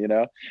awesome, you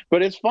know,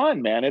 but it's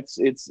fun, man. It's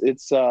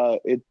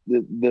the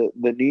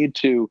need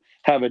to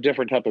have a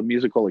different type of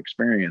musical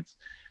experience.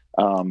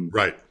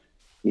 Right.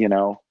 You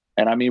know,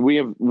 and I mean,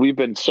 we've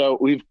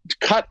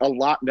cut a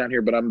lot down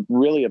here, but I'm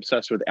really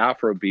obsessed with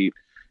Afrobeat.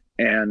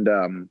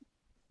 And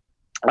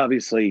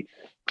obviously,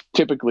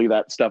 typically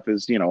that stuff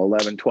is, you know,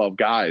 11, 12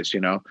 guys,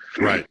 you know?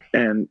 Right.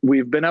 And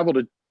we've been able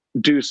to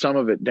do some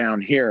of it down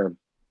here.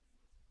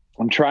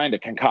 I'm trying to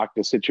concoct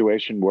a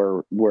situation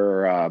where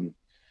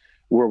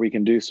we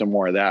can do some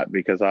more of that,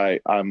 because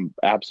I'm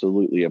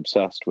absolutely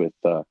obsessed with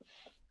Fela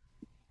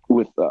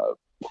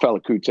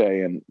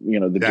Kuti and, you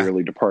know, the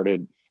dearly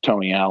departed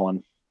Tony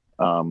Allen.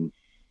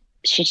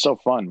 It's just so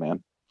fun,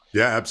 man.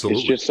 Yeah,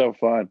 absolutely. It's just so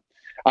fun.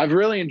 I've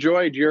really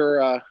enjoyed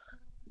your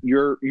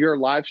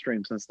live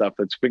streams and stuff.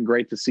 It's been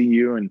great to see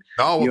you and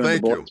you and the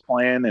boys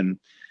playing,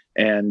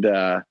 and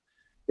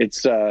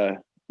it's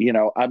you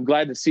know, I'm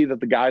glad to see that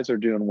the guys are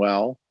doing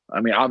well. I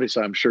mean,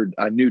 obviously, I'm sure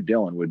I knew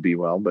Dylan would be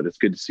well, but it's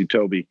good to see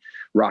Toby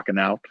rocking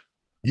out.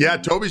 Yeah,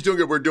 Toby's doing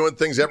good. We're doing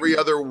things every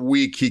other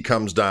week. He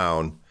comes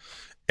down.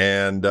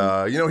 And,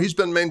 you know, he's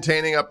been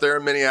maintaining up there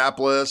in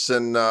Minneapolis.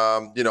 And,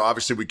 you know,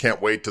 obviously we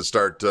can't wait to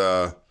start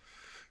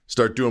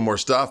doing more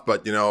stuff.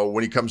 But, you know,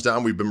 when he comes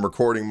down, we've been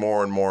recording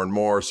more and more and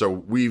more. So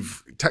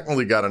we've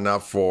technically got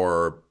enough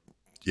for,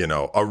 you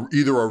know,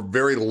 either a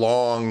very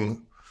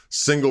long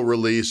single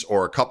release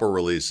or a couple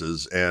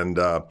releases. And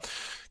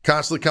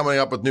constantly coming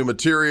up with new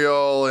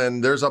material.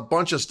 And there's a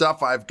bunch of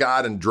stuff I've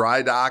got in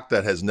dry dock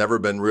that has never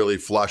been really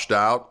flushed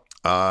out.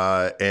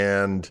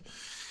 And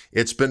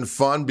it's been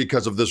fun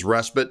because of this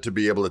respite to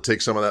be able to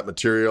take some of that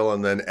material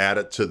and then add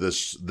it to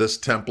this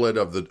template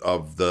of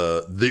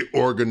the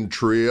organ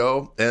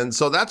trio. And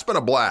so that's been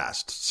a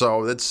blast.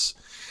 So it's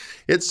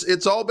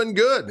all been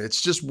good.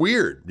 It's just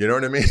weird. You know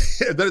what I mean?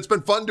 Then it's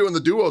been fun doing the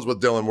duos with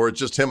Dylan where it's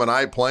just him and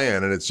I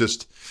playing. And it's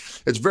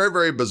very,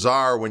 very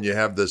bizarre when you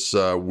have this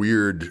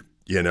weird,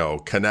 you know,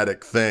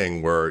 kinetic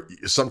thing where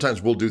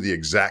sometimes we'll do the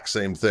exact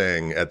same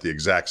thing at the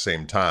exact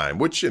same time,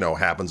 which, you know,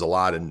 happens a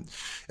lot in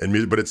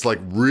music, but it's like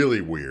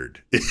really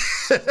weird.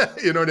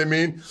 You know what I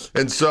mean?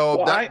 And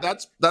so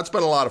that's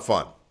been a lot of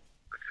fun.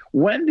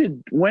 When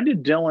did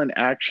Dylan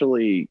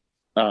actually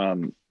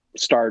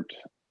start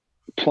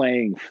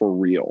playing for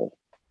real?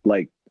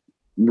 Like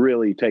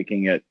really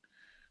taking it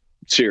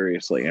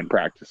seriously and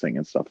practicing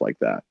and stuff like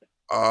that?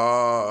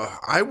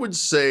 I would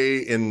say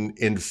in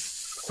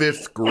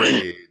 5th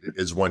grade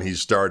is when he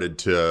started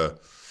to,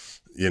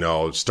 you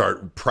know,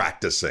 start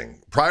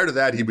practicing. Prior to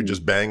that, he would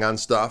just bang on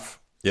stuff,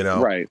 you know?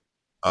 Right.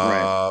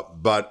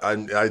 But I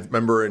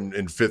remember in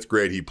 5th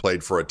grade, he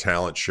played for a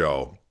talent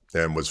show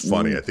and was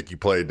funny. I think he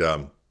played, he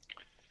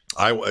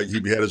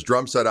had his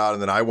drum set out,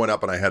 and then I went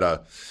up and I had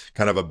a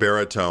kind of a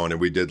baritone, and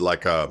we did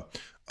like a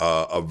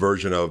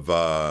version of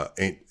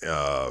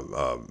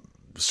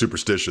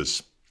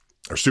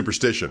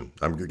Superstition.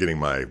 I'm getting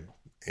my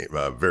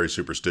very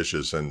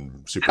superstitious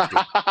and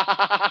superstitious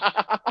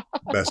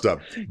messed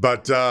up.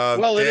 But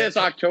it is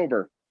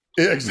October.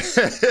 Yeah,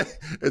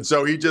 and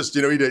so he just,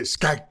 you know, he did,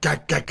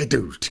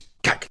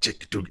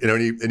 you know,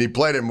 and he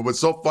played him. What's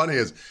so funny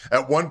is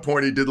at one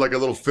point he did like a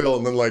little fill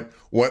and then like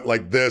went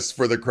like this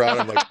for the crowd.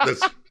 I'm like,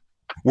 this,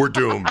 we're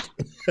doomed.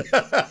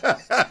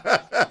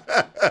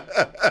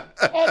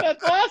 Oh,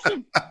 that's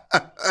awesome.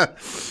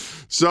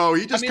 So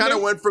he just kind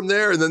of went from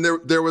there, and then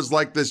there was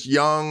like this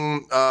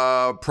young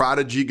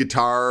prodigy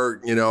guitar,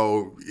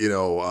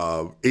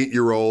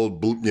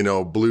 8-year-old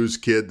blues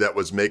kid that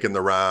was making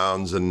the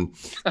rounds, and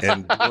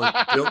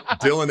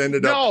Dylan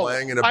ended up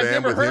playing in a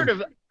band with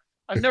him.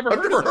 I've never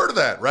heard of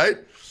that, right?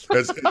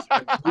 As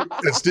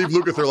Steve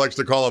Lukather likes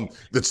to call them,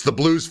 it's the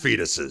blues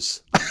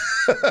fetuses.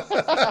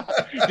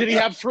 Did he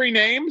have 3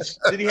 names?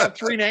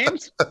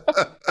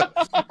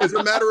 As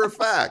a matter of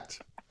fact,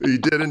 he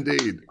did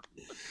indeed.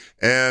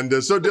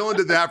 And so Dylan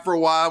did that for a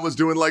while, was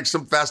doing like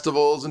some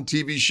festivals and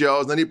TV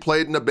shows. And then he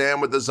played in a band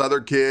with this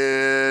other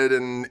kid.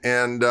 And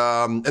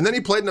then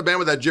he played in a band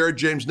with that Jared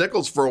James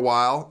Nichols for a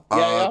while.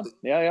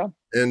 Yeah.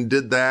 And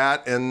did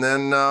that. And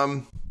then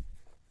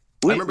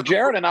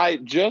Jared and I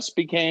just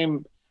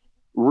became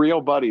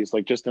real buddies,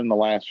 like just in the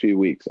last few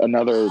weeks.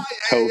 Another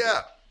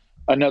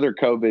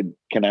COVID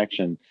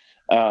connection.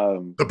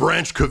 The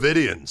Branch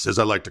Covidians, as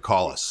I like to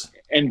call us.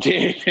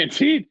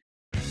 Indeed.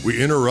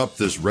 We interrupt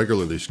this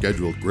regularly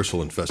scheduled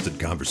gristle-infested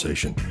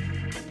conversation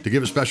to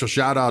give a special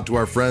shout-out to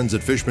our friends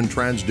at Fishman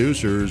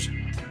Transducers,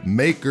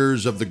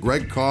 makers of the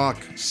Greg Koch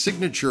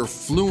signature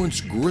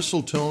Fluence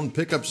Gristle-Tone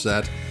pickup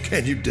set.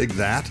 Can you dig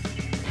that?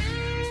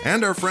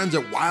 And our friends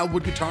at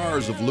Wildwood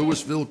Guitars of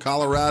Louisville,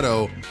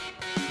 Colorado,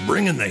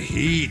 bringing the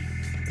heat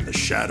in the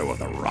shadow of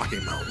the Rocky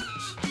Mountains.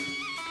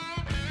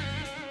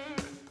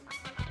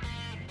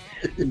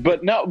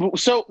 But no,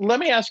 so let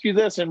me ask you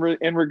this in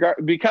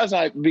regard, because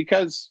I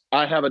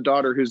have a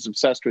daughter who's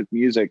obsessed with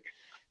music,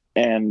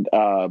 and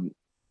one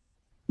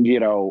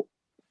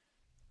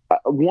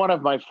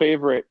of my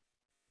favorite,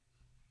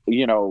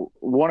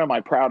 one of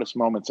my proudest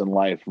moments in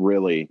life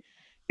really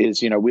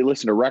is, we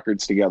listen to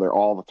records together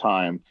all the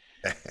time.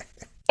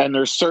 And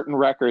there's certain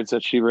records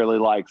that she really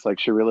likes. Like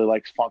she really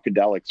likes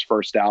Funkadelic's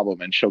first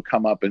album, and she'll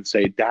come up and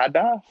say,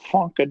 "Dada,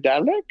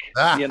 Funkadelic,"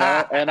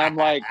 and I'm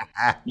like,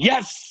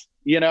 yes.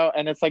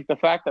 And it's like the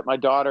fact that my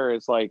daughter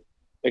is like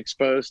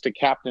exposed to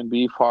Captain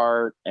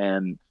Beefheart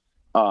and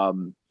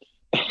Slim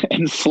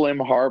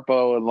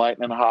Harpo and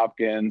Lightning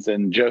Hopkins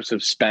and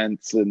Joseph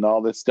Spence and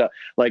all this stuff.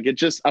 Like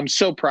I'm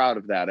so proud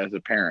of that as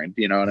a parent,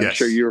 and I'm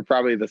sure you were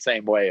probably the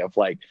same way of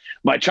like,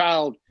 my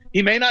child,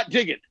 he may not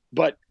dig it,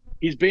 but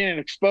he's being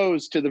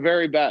exposed to the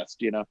very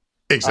best,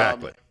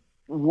 Exactly.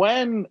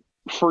 When,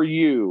 for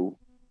you,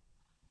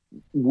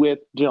 with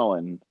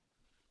Dylan,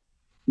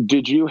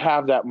 did you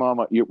have that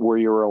moment where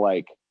you were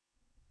like,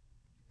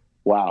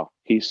 wow,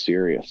 he's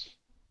serious,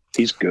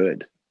 he's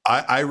good?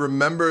 I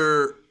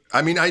remember,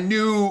 I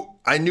knew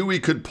he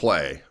could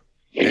play,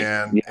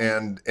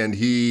 and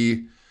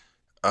he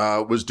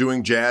was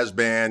doing jazz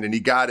band, and he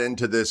got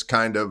into this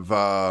kind of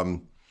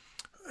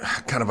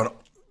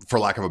for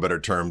lack of a better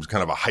term,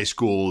 kind of a high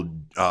school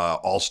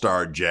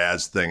all-star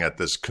jazz thing at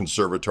this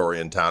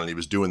conservatory in town, and he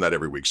was doing that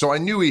every week. So I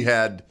knew he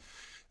had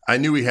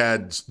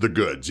the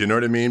goods, you know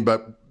what I mean?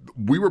 But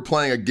we were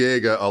playing a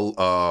gig, a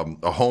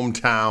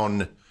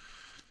hometown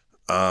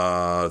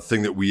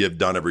thing that we have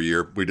done every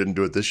year. We didn't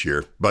do it this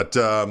year, but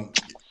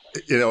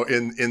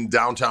in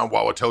downtown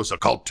Wauwatosa,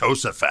 called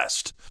Tosa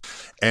Fest.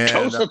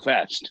 Tosa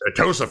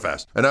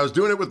Fest. And I was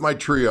doing it with my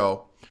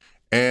trio.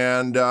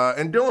 And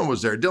Dylan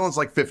was there. Dylan's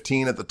like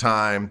 15 at the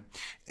time,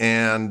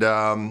 and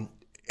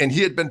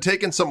he had been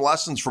taking some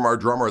lessons from our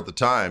drummer at the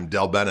time,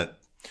 Del Bennett.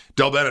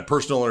 Del Bennett,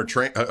 personal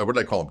trainer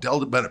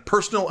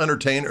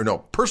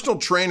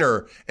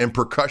and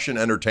percussion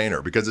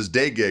entertainer, because his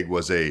day gig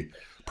was a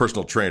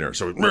personal trainer.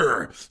 So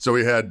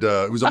he had he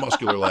was a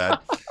muscular lad,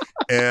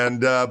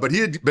 but he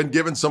had been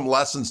giving some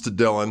lessons to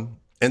Dylan.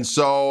 And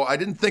so I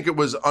didn't think it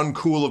was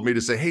uncool of me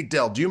to say, "Hey,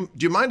 Del, do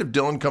you mind if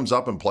Dylan comes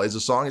up and plays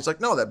a song?" He's like,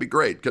 "No, that'd be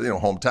great, because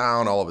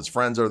hometown, all of his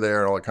friends are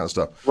there, and all that kind of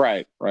stuff."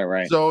 Right.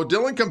 So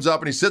Dylan comes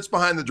up and he sits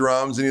behind the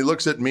drums and he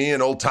looks at me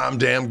and old Tom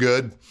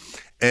Damgood,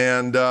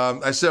 and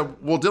I said,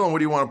 "Well, Dylan, what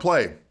do you want to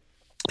play?"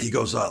 He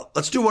goes,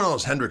 "Let's do one of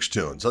those Hendrix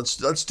tunes.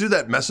 Let's do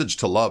that Message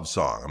to Love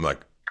song." I'm like,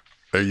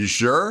 "Are you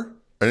sure?"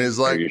 And he's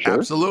like, sure?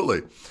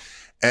 "Absolutely."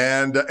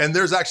 And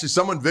there's actually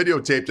someone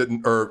videotaped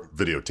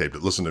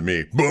it. Listen to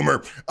me,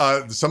 boomer.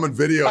 Someone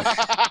videoed,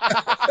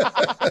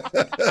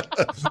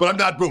 but I'm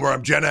not boomer.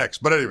 I'm Gen X.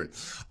 But anyway,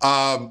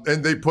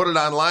 and they put it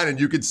online, and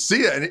you could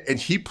see it. And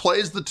he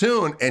plays the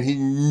tune, and he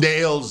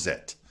nails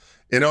it.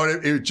 And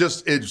it's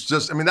just.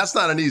 That's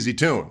not an easy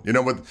tune.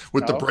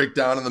 With the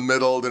breakdown in the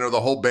middle.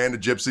 The whole Band of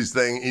Gypsies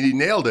thing. And he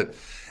nailed it.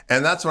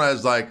 And that's when I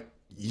was like,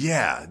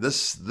 yeah,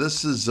 this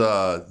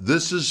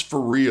is for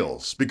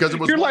reals, because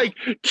it was. You're like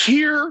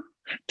tear.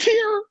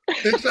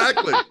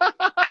 Exactly.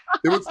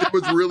 It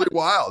was really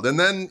wild. And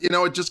then,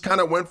 it just kind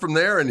of went from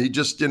there. And he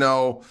just, when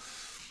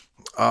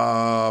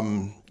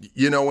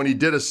he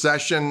did a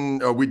session,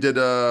 we did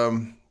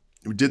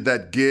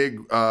that gig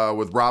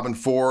with Robin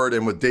Ford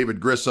and with David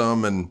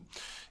Grissom and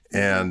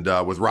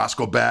with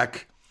Roscoe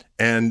Beck,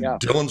 and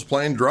Dylan's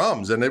playing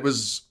drums. And it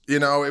was, it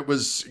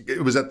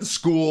was at the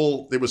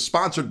school. It was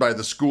sponsored by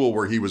the school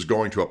where he was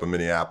going to up in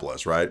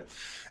Minneapolis. Right.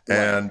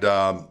 And,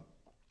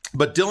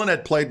 but Dylan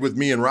had played with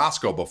me and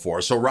Roscoe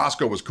before, so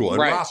Roscoe was cool.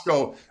 And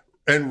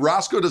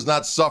Roscoe does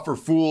not suffer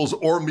fools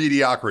or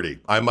mediocrity.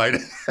 I might.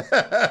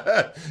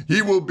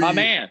 He will be. My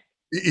man.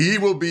 He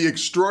will be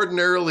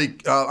extraordinarily.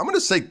 I'm going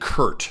to say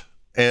curt.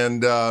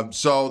 And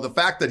so the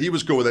fact that he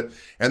was cool with it,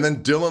 and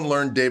then Dylan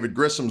learned David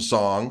Grissom's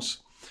songs,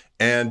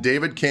 and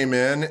David came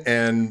in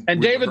and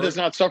David does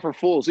not suffer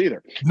fools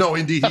either. No,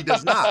 indeed he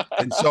does not.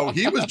 And so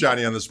he was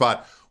Johnny on the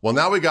spot. Well,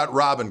 now we got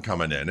Robin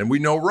coming in, and we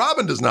know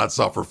Robin does not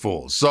suffer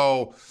fools.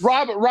 So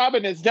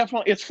Robin is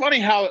definitely. It's funny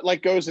how it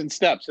like goes in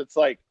steps. It's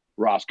like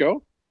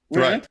Roscoe,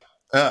 right?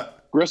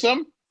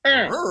 Grissom,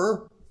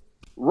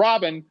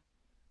 Robin.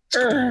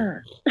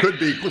 Could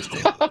be.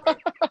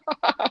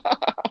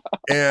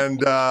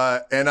 And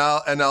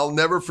I'll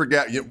never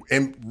forget.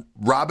 And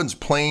Robin's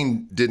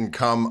plane didn't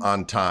come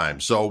on time,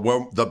 so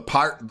when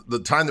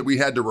the time that we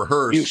had to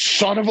rehearse, you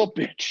son of a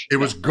bitch, it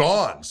was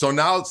gone. So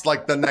now it's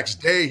like the next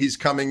day he's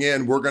coming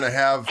in. We're gonna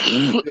have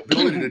the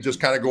ability to just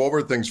kind of go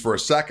over things for a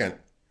second.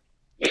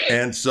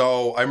 And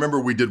so I remember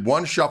we did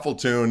one shuffle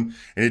tune,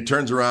 and he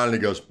turns around and he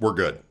goes, "We're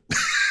good,"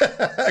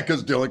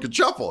 because Dylan could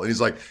shuffle. And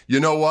he's like, "You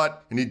know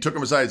what?" And he took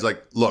him aside. He's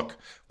like, "Look,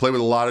 play with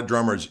a lot of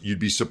drummers. You'd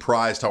be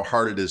surprised how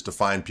hard it is to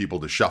find people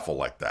to shuffle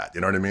like that."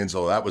 You know what I mean?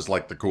 So that was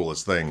like the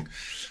coolest thing.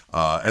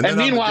 And then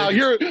meanwhile,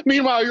 you're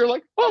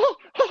like, oh,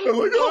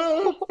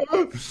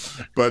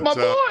 but my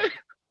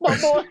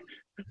boy.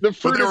 The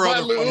fruit there were of my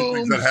other funny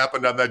things that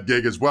happened on that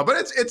gig as well. But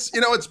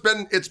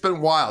it's been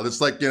wild.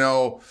 It's like,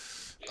 to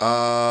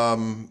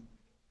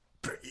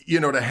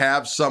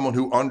have someone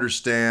who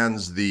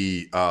understands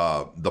the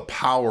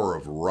power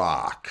of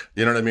rock,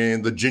 you know what I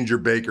mean? The Ginger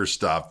Baker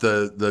stuff,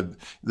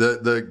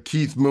 the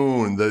Keith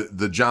Moon,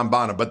 the John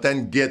Bonham, but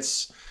then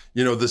gets,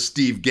 the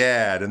Steve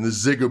Gadd and the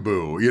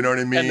Zigaboo, you know what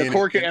I mean? And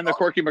the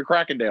Corky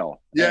McCrackendale.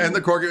 Yeah, and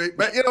the Corky,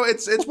 but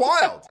it's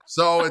wild.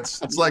 So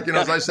it's like,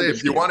 as I say,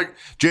 if you want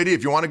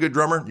a good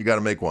drummer, you got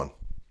to make one.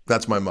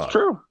 That's my motto.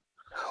 True.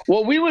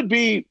 Well, we would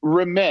be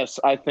remiss,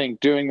 I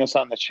think, doing this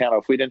on the channel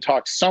if we didn't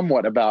talk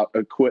somewhat about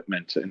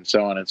equipment and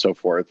so on and so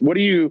forth. What are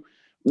you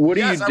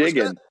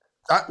digging?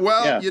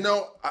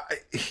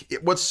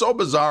 What's so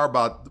bizarre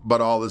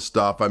about all this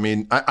stuff? I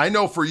mean, I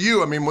know for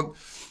you,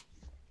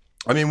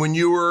 when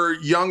you were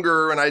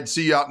younger and I'd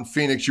see you out in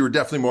Phoenix, you were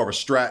definitely more of a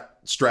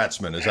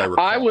Stratsman, as I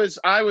recall. I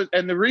was,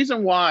 and the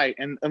reason why,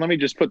 and let me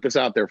just put this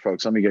out there,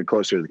 folks. Let me get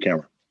closer to the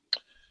camera.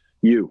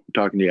 You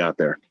talking to you out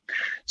there.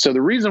 So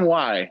the reason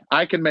why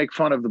I can make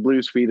fun of the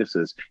blues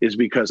fetuses is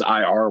because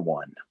I are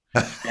one,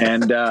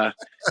 and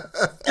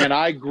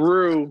I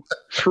grew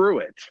through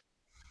it,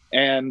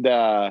 and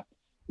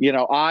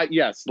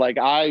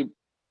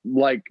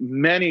like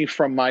many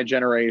from my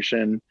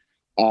generation,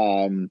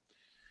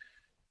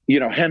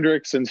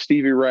 Hendrix and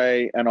Stevie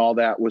Ray and all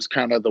that was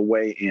kind of the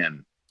way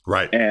in,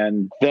 right?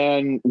 And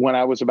then when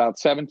I was about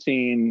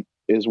 17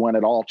 is when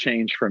it all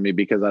changed for me,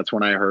 because that's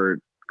when I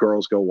heard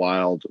Girls Go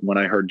Wild, when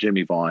I heard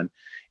Jimmy Vaughn,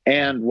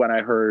 and when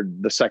I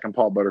heard the second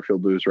Paul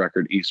Butterfield blues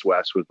record, East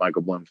West, with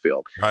Michael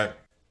Bloomfield. Right.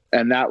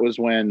 And that was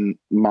when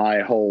my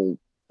whole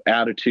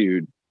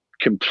attitude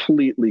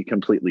completely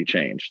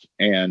changed.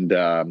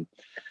 But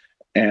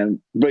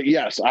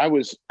yes, I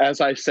was,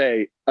 as I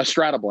say, a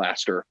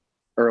Stratoblaster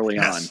early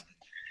on.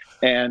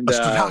 And a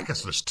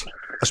Stratocaster.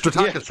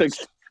 Yes,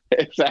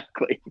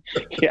 exactly.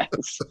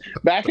 Yes.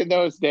 Back in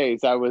those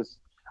days, I was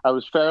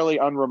fairly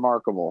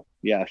unremarkable.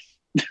 Yes.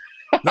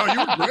 No,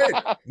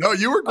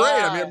 you were great.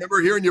 I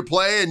remember hearing you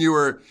play, and you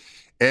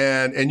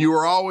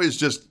were always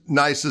just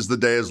nice as the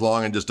day is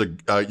long, and just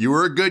you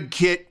were a good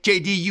kid.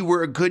 JD, you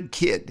were a good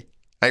kid.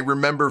 I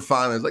remember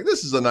finally, I was like,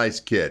 this is a nice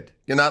kid.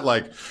 You're not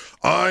like,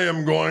 I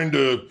am going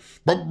to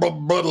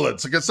buddle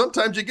it. Because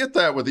sometimes you get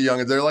that with the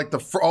youngins. They're like, the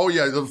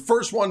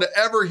first one to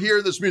ever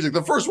hear this music,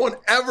 the first one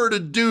ever to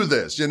do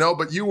this,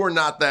 but you were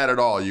not that at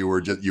all. You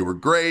were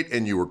great,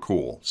 and you were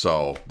cool.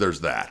 So there's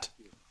that.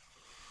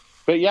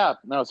 But yeah,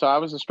 no, so I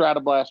was a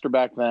Stratoblaster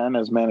back then,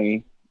 as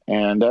many.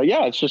 And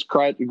it's just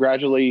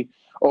gradually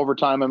over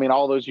time. I mean,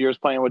 all those years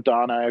playing with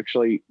Don, I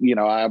actually,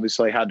 I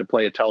obviously had to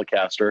play a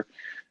Telecaster.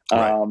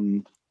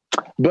 Right.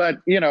 But,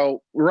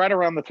 right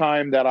around the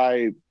time that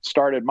I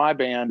started my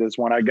band is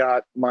when I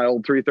got my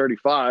old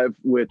 335,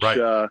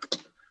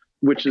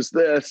 which is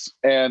this.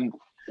 And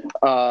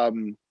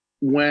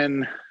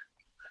when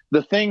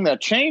the thing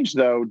that changed,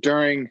 though,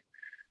 during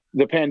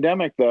the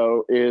pandemic,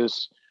 though,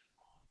 is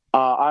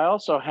I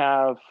also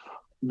have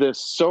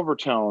this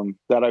Silvertone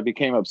that I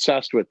became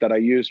obsessed with, that I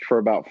used for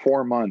about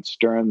 4 months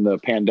during the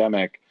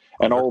pandemic,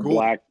 an old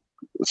black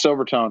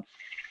Silvertone.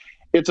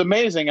 It's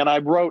amazing. And I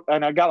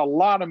got a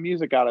lot of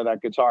music out of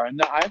that guitar. And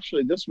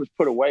this was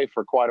put away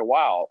for quite a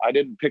while. I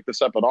didn't pick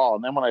this up at all.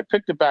 And then when I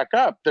picked it back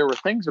up, there were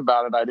things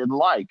about it I didn't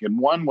like. And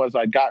one was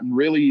I'd gotten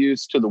really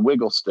used to the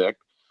wiggle stick.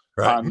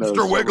 Right.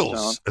 Mr.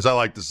 Wiggles, as I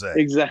like to say.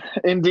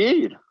 Exactly.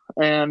 Indeed.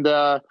 And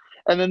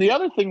then the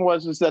other thing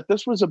is that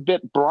this was a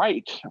bit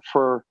bright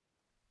for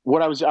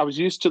what I was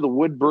used to, the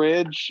wood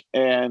bridge,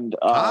 and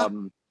I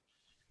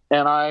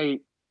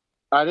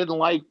didn't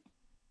like,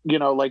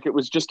 it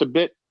was just a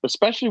bit,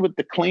 especially with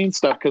the clean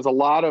stuff, because a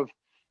lot of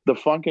the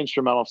funk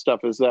instrumental stuff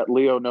is that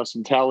Leo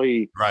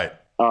Nocentelli, right?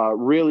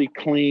 Really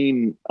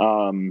clean,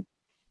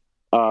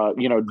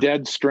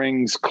 dead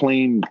strings,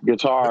 clean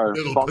guitar,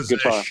 funk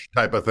guitar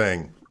type of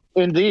thing.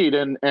 Indeed,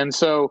 and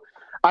so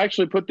I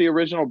actually put the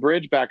original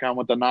bridge back on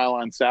with the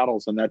nylon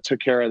saddles, and that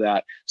took care of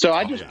that. So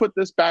I just put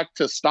this back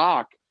to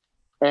stock,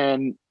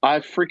 and I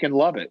freaking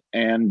love it.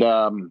 And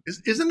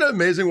isn't it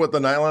amazing what the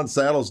nylon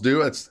saddles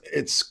do?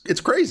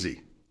 It's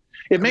crazy.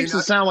 It makes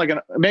it sound like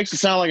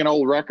an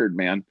old record,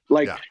 man.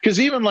 Like, because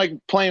even like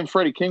playing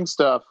Freddie King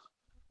stuff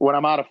when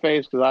I'm out of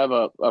phase, because I have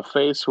a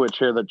phase switch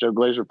here that Joe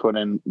Glazer put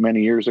in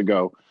many years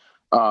ago.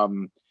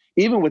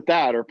 even with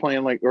that, or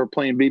playing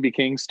BB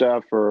King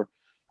stuff or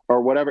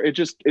whatever,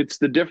 it's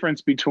the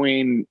difference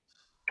between,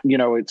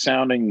 it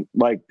sounding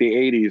like the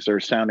 80s or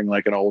sounding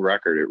like an old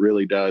record. It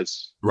really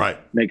does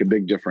make a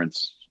big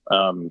difference.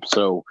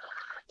 So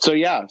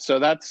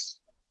that's,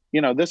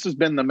 this has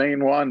been the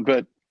main one,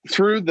 but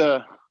through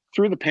the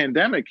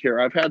pandemic here,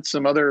 I've had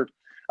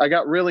I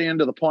got really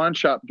into the pawn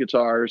shop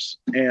guitars,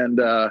 and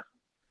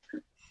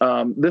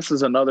this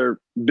is another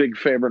big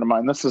favorite of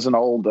mine. This is an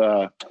old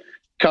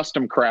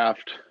custom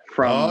craft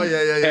from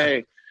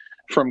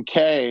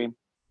Kay,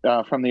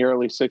 from the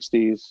early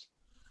 60s.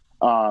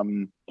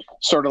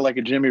 Sort of like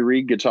a Jimmy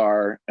Reed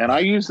guitar, and I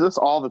use this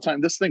all the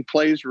time. This thing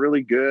plays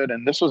really good,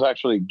 and this was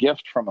actually a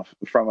gift from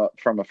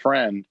a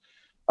friend,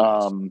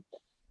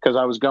 because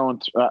I was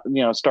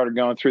started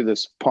going through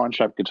this pawn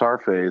shop guitar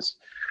phase.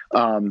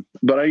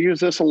 But I use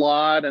this a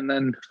lot, and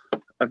then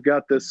I've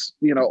got this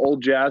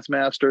old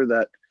Jazzmaster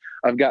that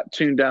I've got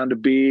tuned down to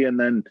B, and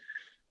then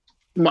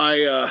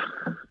my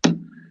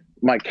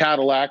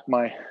Cadillac,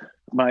 my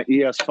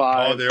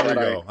ES5. Oh, there we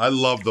go. I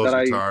love those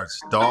guitars.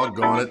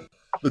 Doggone it.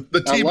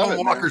 The T-Bone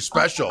Walker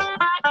Special.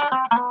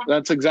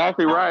 That's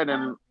exactly right.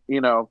 And,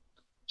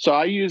 so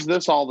I use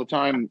this all the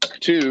time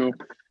too.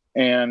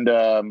 And,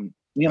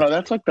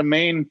 that's like the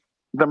main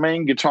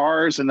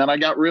guitars. And then I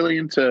got really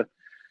into,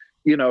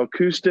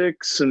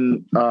 acoustics,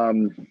 and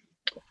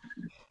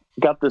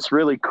got this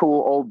really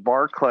cool old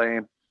Barclay,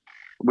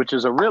 which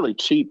is a really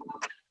cheap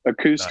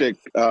acoustic,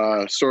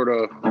 sort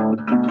of.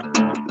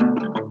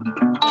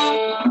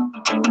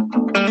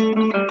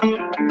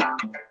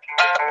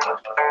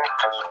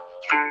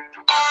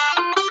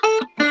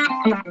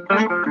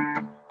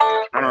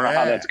 I don't know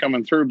how that's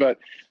coming through, but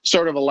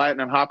sort of a Latin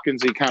and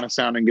Hopkins-y kind of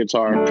sounding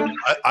guitar.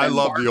 I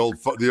love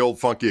the old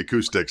funky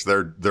acoustics.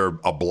 They're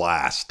a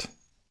blast.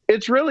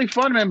 It's really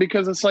fun, man,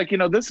 because it's like,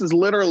 this is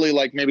literally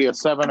like maybe a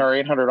 $700 or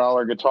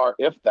 $800 guitar,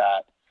 if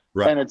that.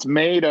 Right. And it's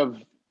made of,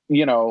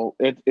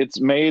 it's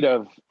made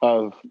of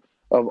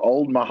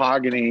old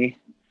mahogany,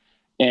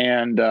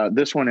 and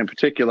this one in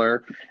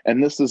particular,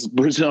 and this is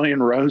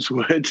Brazilian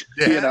rosewood,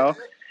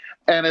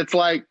 and it's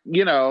like,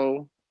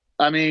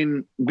 I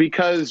mean,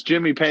 because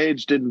Jimmy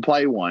Page didn't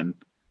play one,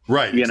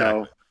 right? These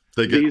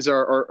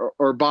are,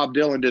 or Bob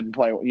Dylan didn't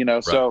play one,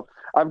 right. So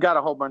I've got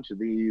a whole bunch of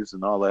these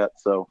and all that.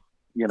 So,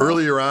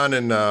 earlier on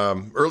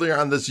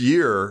this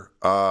year,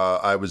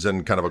 I was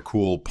in kind of a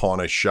cool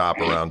pawnage shop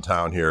around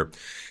town here,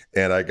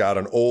 and I got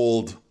an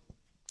old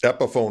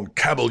Epiphone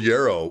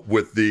Caballero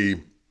with the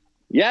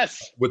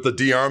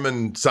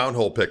DeArmond sound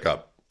hole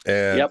pickup,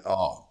 and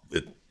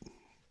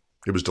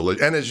it was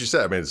delicious. And as you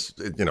said, I mean, it's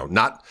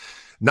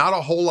not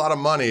a whole lot of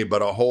money,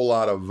 but a whole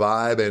lot of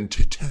vibe and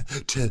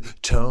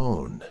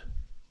tone.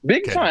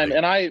 Big time.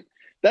 And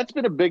that's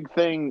been a big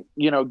thing,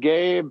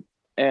 Gabe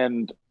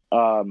and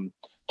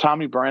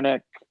Tommy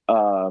Brennick,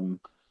 and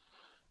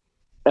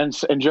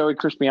Joey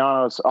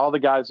Crispianos, all the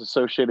guys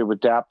associated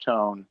with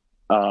Daptone,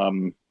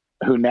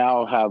 who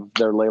now have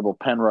their label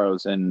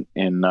Penrose in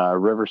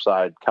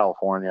Riverside,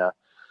 California,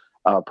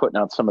 putting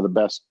out some of the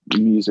best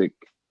music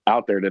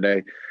out there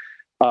today.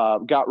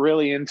 Got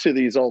really into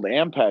these old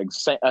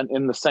Ampegs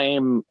in the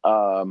same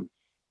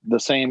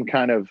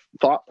kind of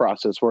thought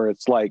process, where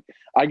it's like,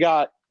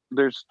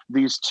 there's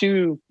these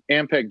two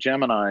Ampeg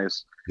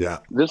Geminis. Yeah.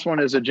 This one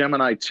is a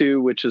Gemini 2,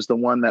 which is the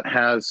one that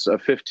has a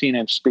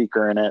 15-inch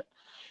speaker in it.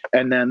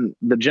 And then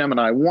the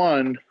Gemini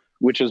 1,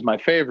 which is my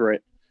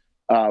favorite,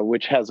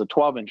 which has a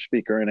 12-inch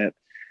speaker in it.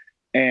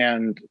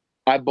 And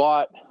I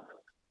bought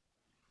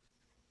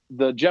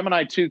the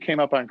Gemini 2, came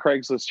up on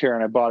Craigslist here,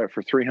 and I bought it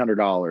for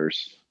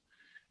 $300.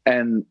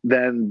 And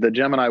then the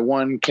Gemini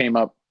 1 came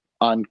up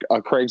on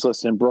a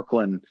Craigslist in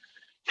Brooklyn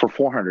for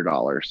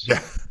 $400.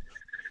 Yeah.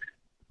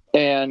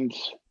 And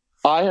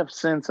I have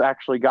since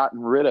actually gotten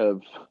rid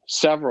of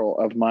several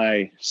of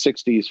my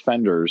 60s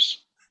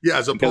Fenders. Yeah,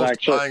 as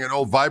opposed to buying an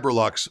old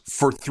Vibrolux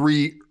for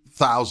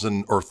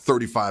 $3,000 or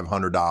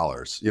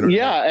 $3,500.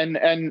 Yeah,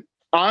 and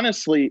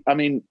honestly, I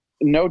mean,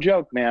 no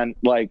joke, man.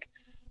 Like,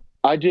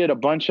 I did a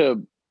bunch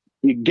of.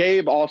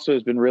 Gabe also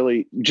has been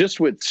really, just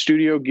with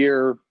studio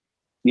gear.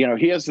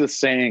 He has this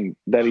saying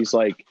that he's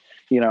like,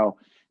 9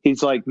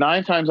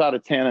 times out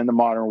of 10 in the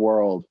modern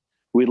world,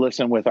 we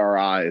listen with our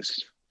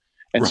eyes.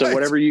 And so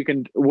whatever you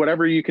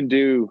can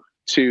do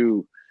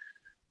to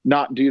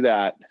not do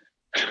that.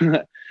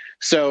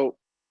 So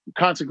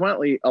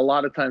consequently, a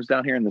lot of times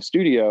down here in the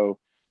studio,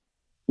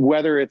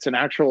 whether it's an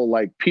actual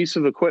like piece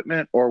of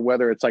equipment or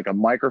whether it's like a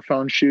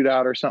microphone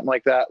shootout or something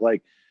like that,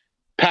 like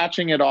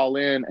patching it all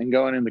in and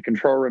going in the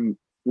control room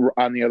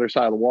on the other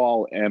side of the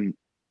wall and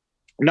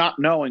not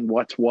knowing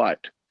what's what,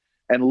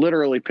 and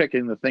literally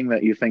picking the thing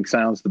that you think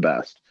sounds the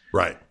best.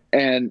 Right.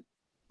 And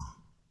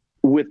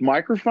with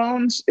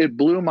microphones, it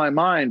blew my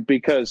mind,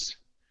 because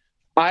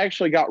I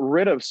actually got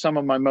rid of some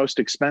of my most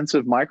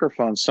expensive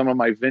microphones, some of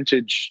my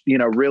vintage,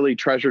 really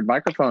treasured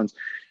microphones,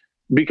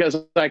 because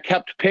I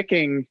kept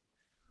picking,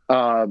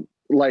 I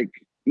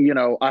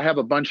have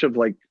a bunch of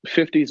like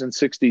 50s and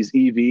 60s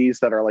EVs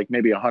that are like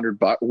maybe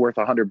worth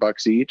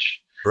 $100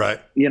 each. Right.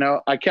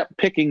 I kept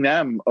picking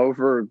them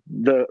over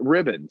the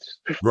ribbons.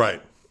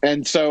 Right.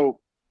 And so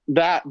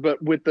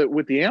but with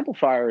the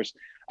amplifiers,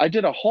 I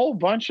did a whole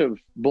bunch of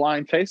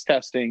blind taste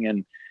testing,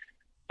 and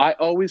I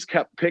always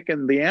kept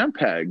picking the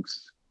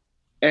Ampegs.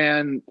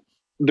 And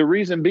the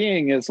reason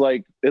being is,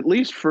 like, at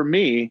least for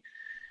me,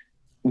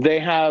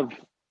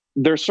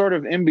 they're sort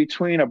of in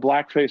between a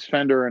blackface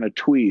Fender and a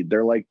Tweed.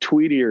 They're like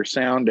tweedier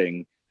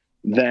sounding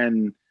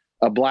than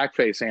a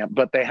blackface amp,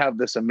 but they have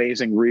this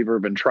amazing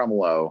reverb and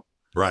tremolo.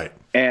 Right.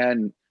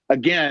 And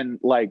again,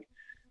 like,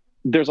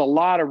 there's a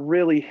lot of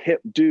really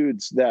hip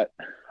dudes that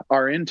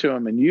are into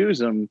them and use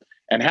them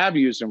and have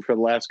used them for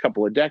the last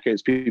couple of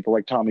decades. People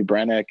like Tommy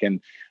Brennick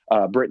and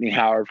Brittany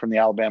Howard from the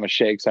Alabama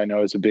Shakes, I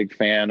know, is a big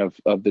fan of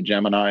the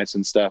Geminis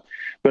and stuff.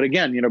 But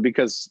again,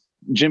 because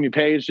Jimmy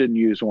Page didn't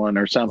use one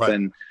or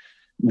something, right,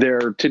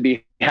 they're to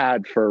be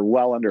had for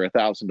well under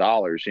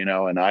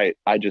 $1,000, and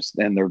I just,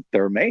 and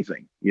they're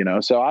amazing,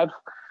 so I've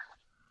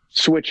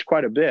switched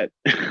quite a bit.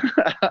 Yeah.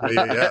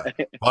 Well,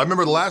 I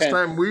remember the last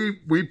time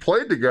we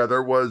played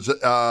together was, we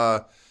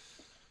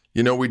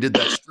did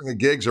that string of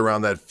gigs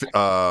around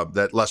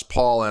that Les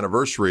Paul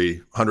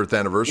 100th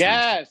anniversary.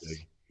 Yes.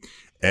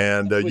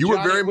 And you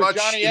were very much,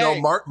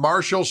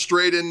 Marshall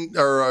straight in,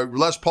 or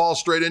Les Paul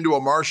straight into a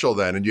Marshall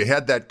then, and you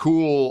had that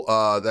cool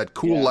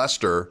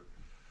Lester.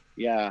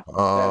 Yeah,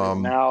 that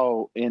is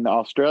now in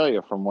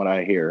Australia, from what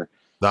I hear.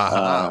 Was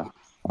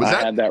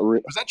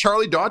that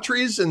Charlie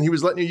Daughtry's, and he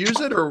was letting you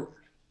use it, or?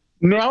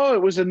 No,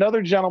 it was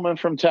another gentleman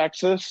from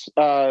Texas,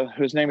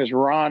 whose name is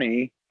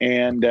Ronnie,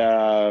 and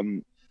I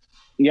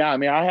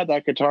had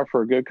that guitar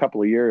for a good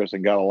couple of years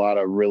and got a lot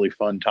of really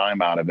fun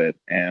time out of it,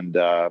 and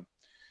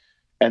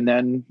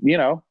then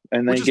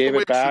Which gave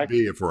it back. Should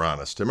be, if we're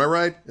honest, am I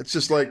right? It's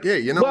just like,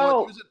 hey,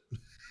 what? Use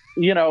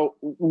it.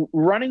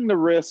 Running the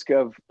risk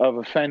of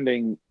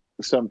offending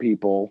some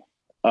people,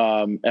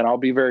 and I'll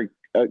be very,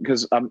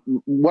 because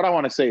what I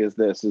want to say is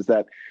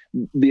that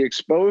the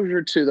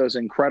exposure to those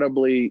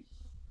incredibly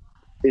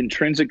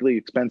intrinsically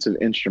expensive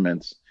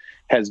instruments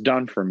has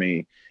done for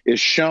me is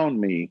shown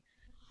me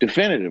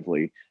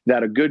definitively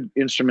that a good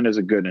instrument is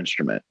a good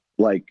instrument,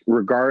 like,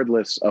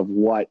 regardless of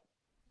what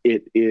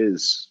it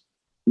is,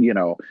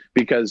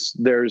 because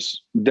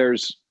there's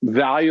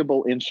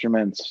valuable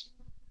instruments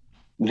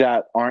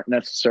that aren't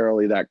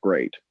necessarily that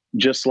great,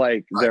 just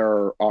like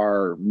there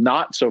are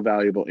not so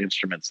valuable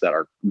instruments that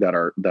are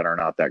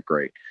not that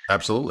great.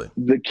 Absolutely.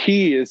 The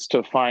key is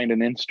to find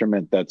an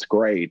instrument that's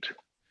great,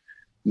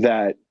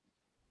 that,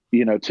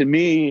 to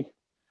me,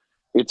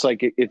 it's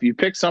like, if you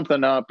pick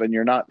something up and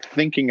you're not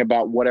thinking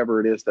about whatever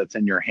it is that's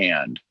in your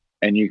hand,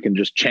 and you can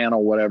just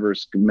channel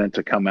whatever's meant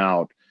to come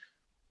out,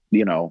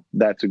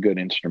 that's a good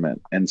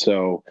instrument. And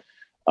so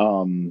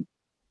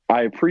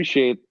I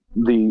appreciate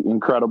the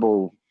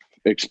incredible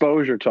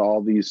exposure to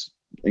all these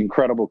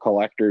incredible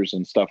collectors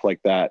and stuff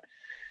like that,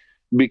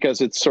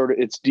 because it's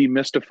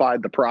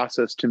demystified the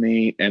process to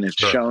me, and it's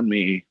shown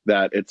me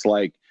that it's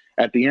like,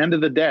 at the end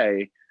of the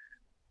day,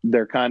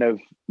 they're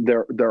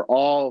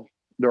all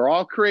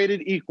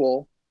created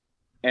equal,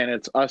 and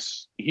it's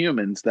us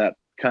humans that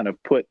kind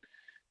of put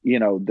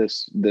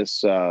this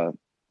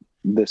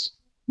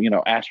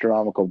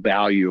astronomical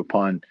value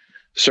upon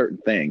certain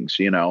things,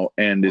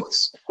 and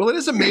it's, well, it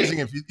is amazing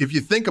if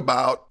you think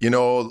about,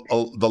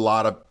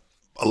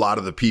 a lot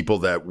of the people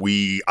that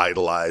we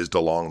idolized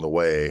along the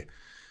way,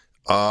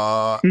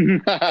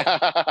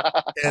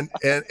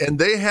 and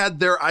they had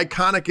their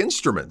iconic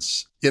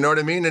instruments, you know what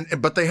I mean?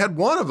 But they had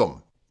one of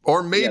them,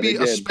 or maybe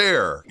a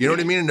spare, you know what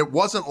I mean? And it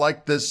wasn't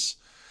like this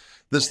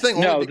thing.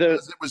 No,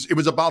 it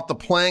was about the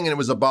playing, and it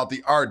was about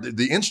the art.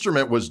 The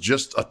instrument was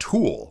just a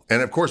tool.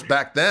 And of course,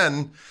 back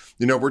then,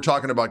 we're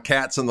talking about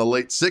cats in the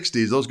late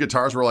 60s. Those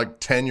guitars were like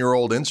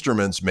 10-year-old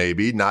instruments,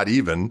 maybe, not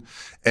even,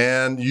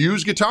 and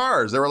used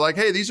guitars. They were like,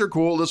 hey, these are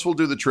cool. This will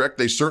do the trick.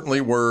 They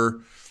certainly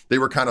were. They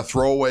were kind of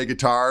throwaway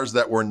guitars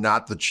that were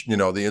not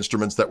the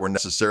instruments that were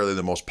necessarily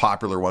the most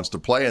popular ones to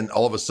play. And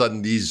all of a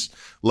sudden, these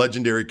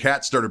legendary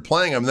cats started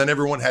playing them, and then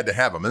everyone had to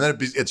have them. And then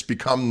it's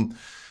become,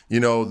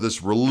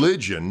 this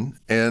religion,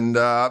 and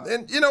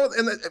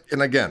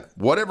again,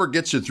 whatever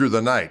gets you through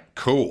the night,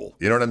 cool.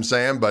 You know what I'm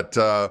saying? But,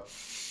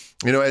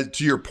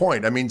 to your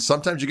point, I mean,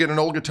 sometimes you get an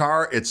old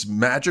guitar, it's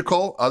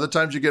magical. Other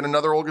times you get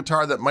another old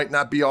guitar that might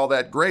not be all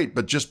that great,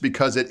 but just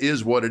because it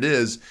is what it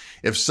is,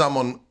 if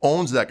someone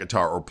owns that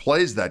guitar or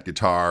plays that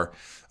guitar,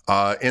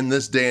 in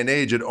this day and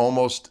age, it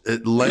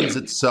lends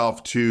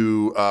itself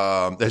to,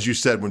 as you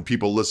said, when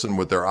people listen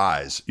with their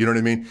eyes, you know what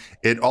I mean?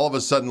 It all of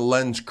a sudden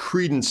lends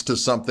credence to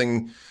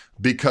something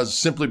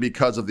simply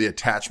because of the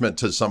attachment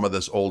to some of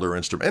this older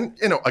instrument.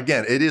 And,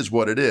 again, it is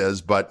what it is,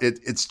 but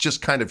it's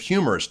just kind of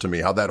humorous to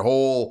me how that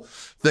whole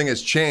thing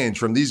has changed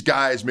from these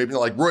guys, maybe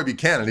like Roy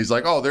Buchanan. He's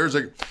like, oh, there's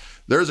a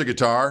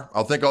guitar.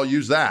 I'll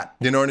use that.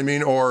 You know what I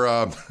mean?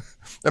 Or,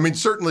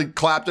 certainly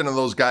Clapton and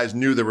those guys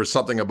knew there was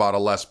something about a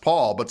Les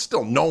Paul, but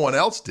still no one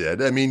else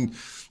did. I mean,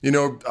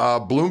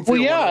 Bloomfield. Well,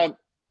 yeah.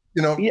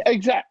 Yeah,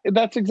 exactly.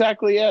 That's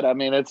exactly it. I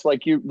mean, it's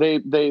like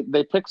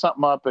they picked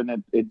something up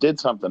and it did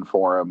something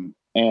for them.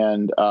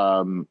 And,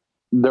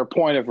 their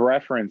point of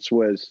reference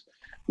was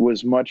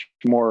much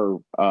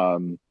more,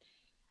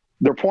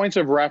 their points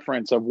of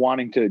reference of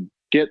wanting to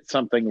get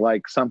something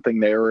like something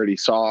they already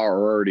saw or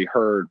already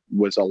heard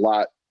was a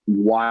lot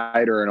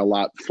wider and a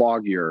lot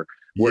foggier.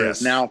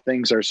 Whereas now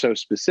things are so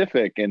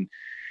specific. And,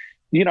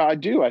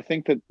 I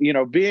think that,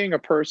 being a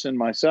person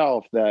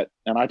myself that,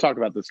 and I talk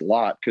about this a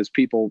lot because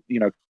people,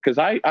 because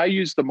I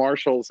use the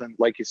Marshalls, and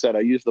like you said,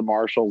 I use the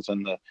Marshalls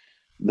and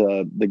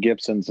the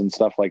Gibsons and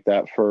stuff like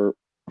that for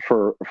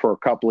a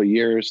couple of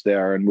years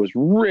there, and was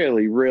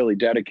really, really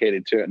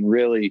dedicated to it. And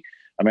really,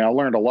 I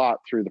learned a lot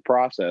through the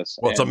process.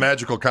 Well, it's a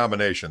magical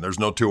combination. There's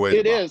no two ways.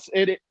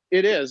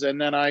 It is. And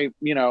then I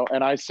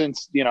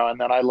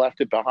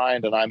left it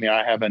behind, and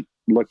I haven't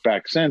looked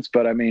back since,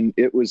 but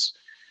it was,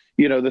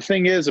 the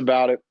thing is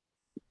about it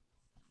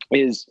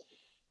is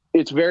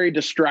it's very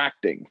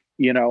distracting.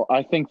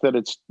 I think that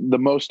it's the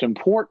most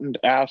important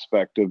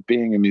aspect of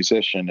being a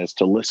musician is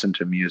to listen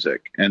to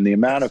music, and the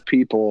amount of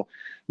people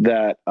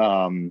that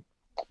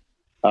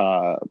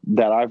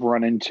I've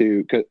run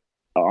into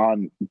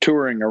on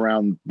touring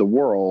around the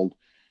world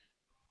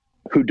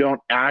who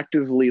don't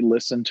actively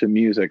listen to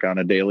music on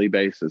a daily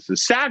basis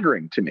is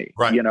staggering to me,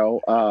 right.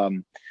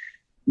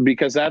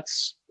 Because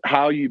that's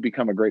how you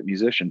become a great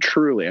musician,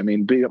 truly.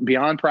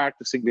 Beyond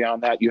practicing,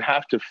 beyond that, you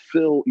have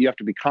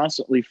to be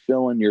constantly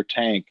filling your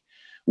tank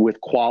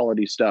with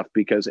quality stuff,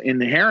 because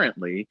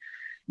inherently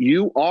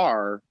you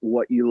are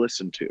what you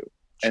listen to.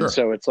 Sure. And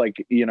so it's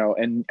like,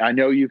 and I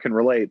know you can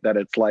relate that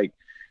it's like,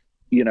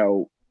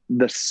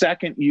 the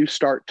second you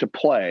start to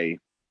play,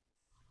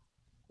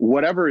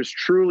 whatever is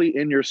truly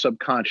in your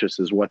subconscious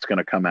is what's going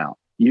to come out.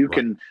 You right.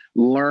 can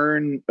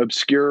learn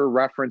obscure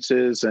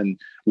references and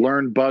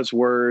learn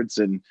buzzwords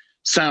and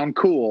sound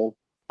cool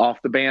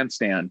off the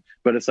bandstand.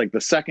 But it's like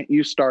the second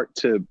you start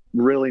to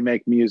really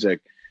make music,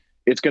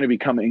 it's going to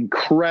become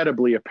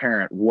incredibly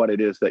apparent what it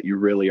is that you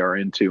really are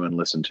into and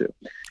listen to.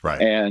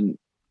 Right. And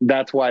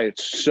that's why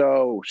it's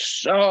so,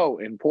 so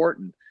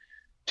important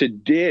to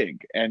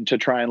dig and to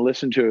try and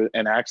listen to it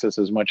and access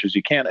as much as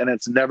you can. And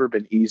it's never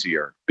been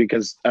easier,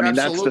 because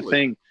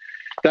Absolutely.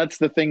 That's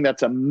the thing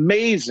that's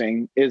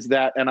amazing is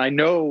that, and I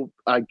know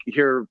I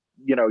hear,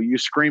 you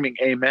screaming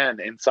amen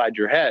inside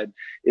your head,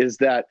 is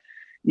that,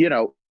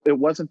 it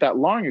wasn't that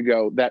long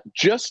ago that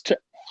just to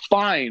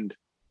find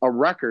a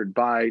record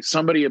by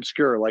somebody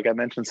obscure, like I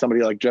mentioned,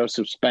 somebody like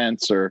Joseph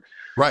Spence or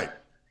right.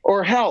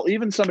 Or hell,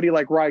 even somebody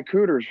like Ry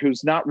Cooder,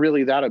 who's not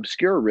really that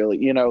obscure,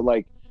 really,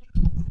 like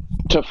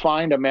to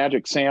find a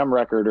Magic Sam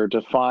record, or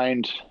to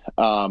find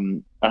a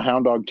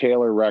Hound Dog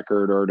Taylor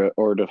record,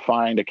 or to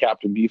find a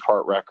Captain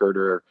Beefheart record,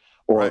 or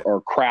right.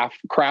 or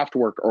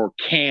Kraftwerk or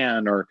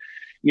Can, or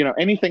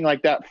anything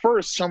like that.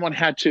 First, someone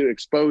had to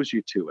expose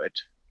you to it.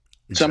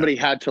 Exactly. Somebody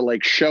had to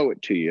show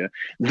it to you.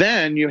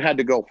 Then you had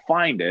to go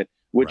find it,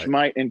 which right.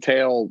 might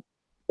entail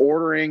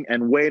ordering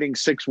and waiting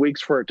 6 weeks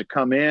for it to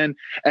come in.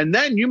 And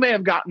then you may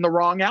have gotten the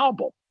wrong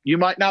album. You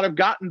might not have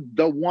gotten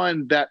the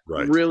one that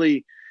right.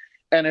 really,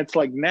 and it's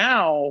like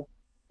now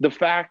the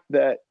fact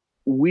that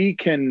we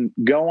can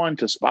go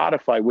onto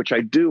Spotify, which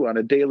I do on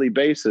a daily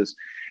basis,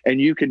 and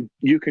you can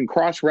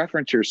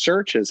cross-reference your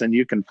searches, and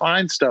you can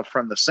find stuff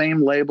from the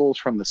same labels,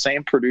 from the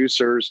same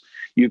producers.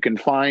 You can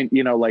find,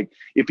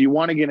 if you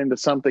want to get into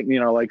something,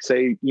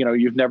 say,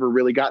 you've never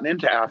really gotten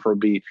into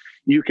Afrobeat,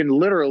 you can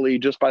literally,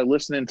 just by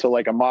listening to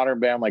a modern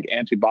band like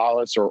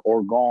Antibalas or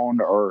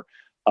Orgone or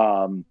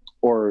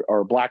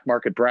Black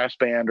Market Brass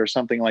Band or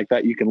something like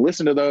that, you can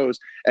listen to those,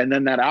 and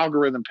then that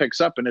algorithm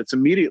picks up and it's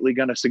immediately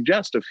going to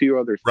suggest a few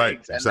other things. Right,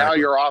 exactly. And now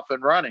you're off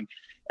and running.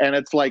 And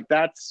it's like,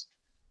 that's,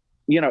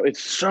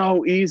 it's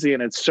so easy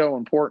and it's so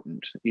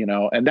important,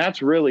 and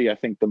that's really, I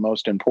think, the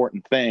most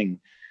important thing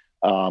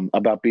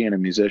about being a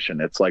musician.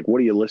 It's like, what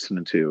are you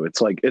listening to? It's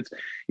like,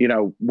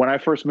 when I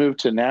first moved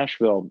to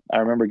Nashville, I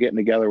remember getting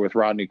together with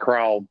Rodney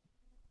Crowell,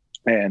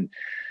 and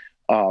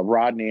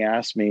Rodney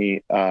asked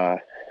me,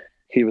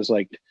 he was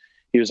like,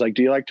 do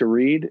you like to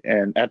read?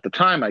 And at the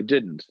time I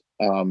didn't,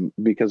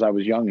 because I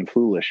was young and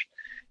foolish.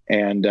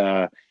 And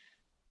I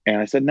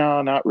said,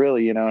 no, not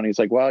really, and he's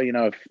like, well,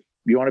 if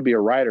you want to be a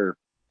writer,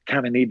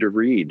 kind of need to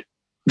read.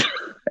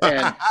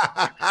 And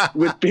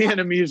with being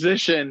a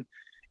musician,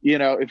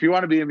 if you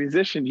want to be a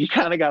musician, you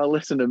kind of got to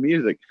listen to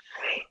music.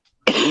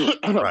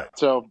 Right.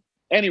 So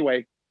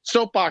anyway,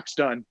 soapbox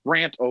done,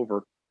 rant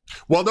over.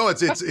 Well, no,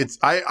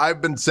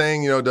 I've been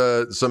saying,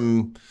 to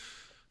some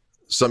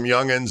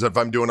youngins, if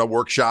I'm doing a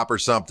workshop or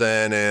something,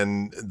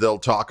 and they'll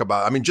talk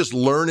about, just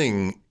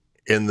learning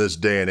in this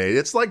day and age,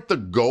 it's like the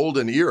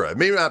golden era. It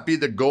may not be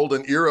the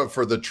golden era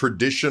for the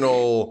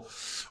traditional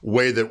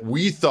way that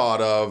we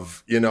thought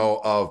of,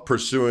 of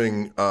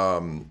pursuing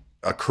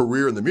a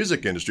career in the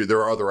music industry. There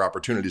are other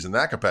opportunities in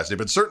that capacity,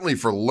 but certainly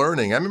for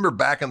learning. I remember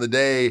back in the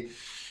day,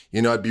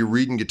 I'd be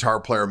reading Guitar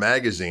Player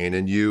magazine,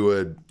 and you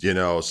would,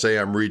 say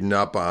I'm reading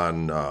up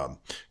on a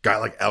guy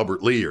like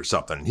Albert Lee or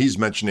something. He's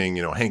mentioning,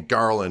 Hank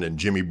Garland and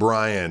Jimmy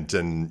Bryant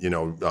and,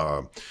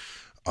 Joe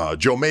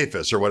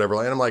Maphis or whatever.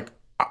 And I'm like,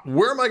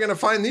 where am I going to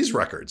find these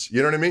records?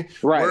 You know what I mean?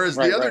 Right. Whereas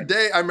the other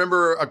day, I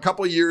remember a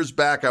couple of years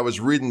back, I was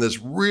reading this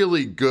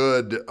really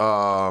good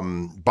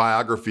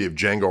biography of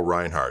Django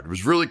Reinhardt. It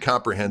was really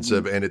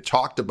comprehensive, and it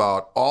talked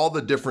about all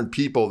the different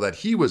people that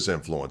he was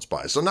influenced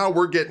by. So now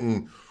we're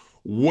getting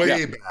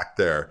way back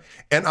there.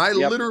 And I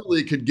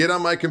literally could get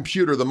on my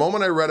computer. The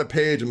moment I read a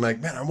page, I'm like,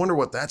 man, I wonder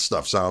what that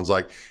stuff sounds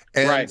like.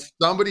 And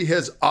somebody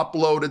has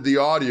uploaded the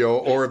audio,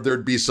 or if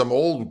there'd be some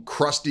old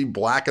crusty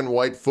black and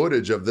white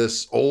footage of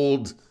this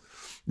old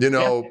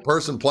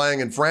person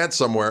playing in France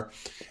somewhere.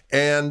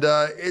 And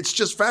it's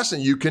just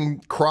fascinating. You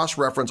can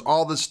cross-reference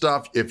all this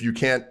stuff if you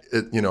can't,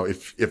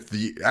 if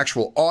the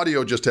actual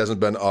audio just hasn't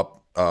been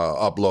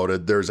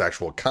uploaded, there's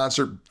actual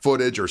concert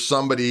footage or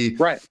somebody,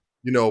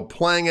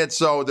 playing it.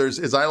 So there's,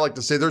 as I like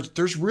to say,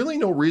 there's really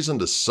no reason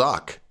to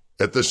suck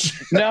at this.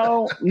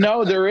 No,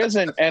 there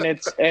isn't. And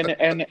it's,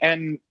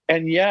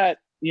 and yet,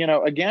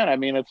 again, I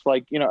mean, it's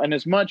like, and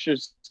as much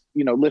as,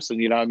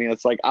 listen, I mean,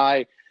 it's like,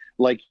 I,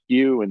 like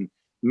you and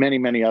many,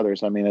 many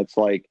others. I mean, it's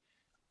like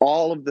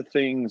all of the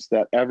things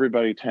that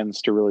everybody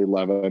tends to really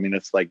love. I mean,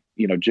 it's like,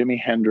 Jimi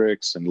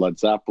Hendrix and Led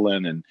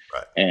Zeppelin and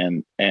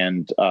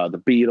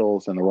the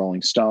Beatles and the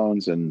Rolling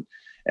Stones and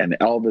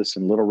Elvis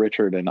and Little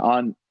Richard and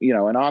on,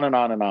 and on and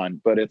on and on.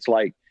 But it's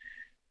like,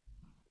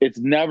 it's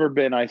never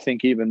been, I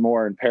think, even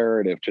more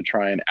imperative to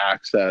try and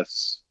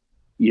access,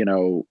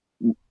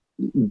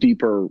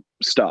 deeper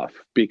stuff,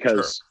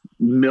 because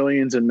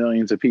millions and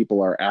millions of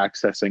people are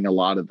accessing a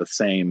lot of the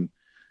same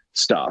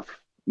stuff.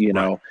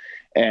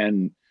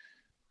 And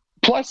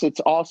plus it's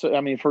also,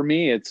 I mean, for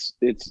me, it's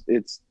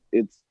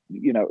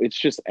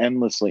just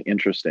endlessly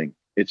interesting.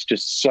 It's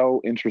just so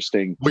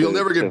interesting. Well, you'll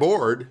never get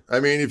bored. I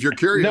mean, if you're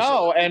curious.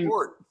 No, and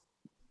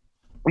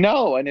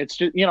it's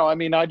just, I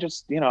mean, I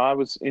just, I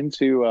was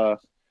into,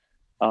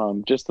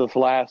 just this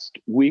last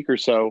week or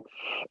so,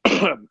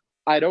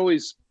 I'd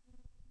always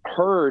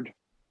heard,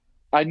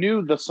 I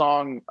knew the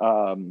song,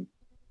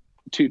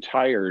 Too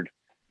Tired,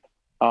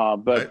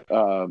 but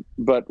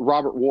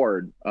Robert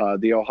Ward,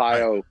 the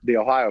Ohio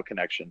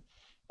Connection,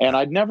 and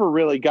I'd never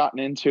really gotten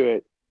into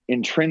it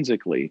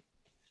intrinsically,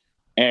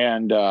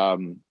 and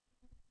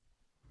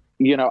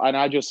and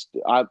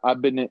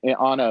I've been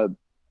on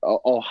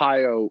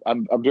Ohio.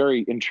 I'm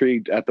very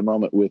intrigued at the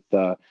moment with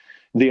the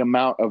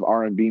amount of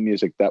R&B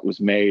music that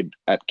was made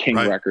at King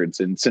Records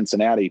in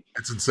Cincinnati.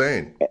 It's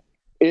insane.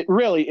 It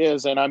really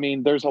is, and I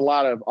mean, there's a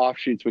lot of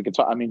offshoots we could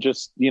talk. I mean,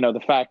 just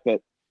the fact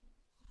that,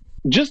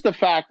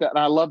 and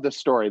I love this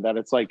story, that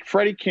it's like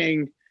Freddie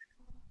King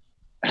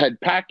had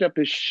packed up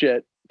his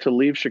shit to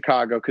leave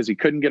Chicago because he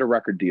couldn't get a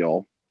record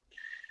deal.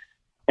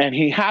 And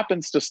he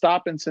happens to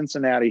stop in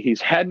Cincinnati.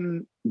 He's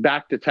heading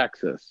back to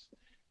Texas.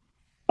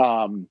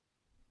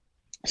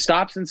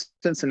 Stops in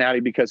Cincinnati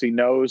because he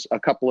knows a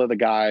couple of the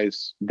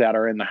guys that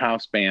are in the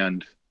house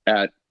band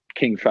at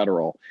King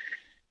Federal.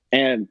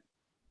 And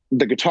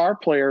the guitar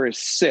player is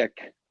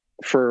sick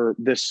for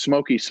this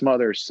Smokey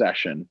Smothers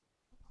session.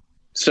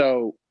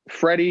 So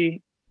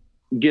Freddie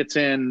gets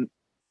in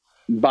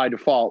by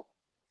default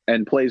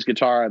and plays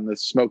guitar on the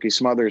Smokey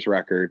Smothers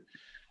record,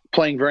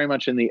 playing very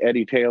much in the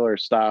Eddie Taylor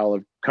style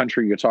of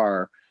country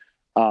guitar.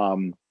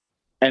 And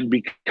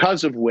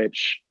because of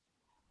which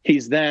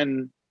he's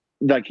then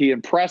like, he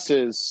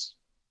impresses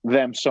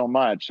them so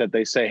much that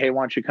they say, hey,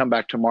 why don't you come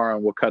back tomorrow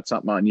and we'll cut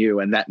something on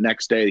you. And that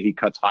next day he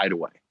cuts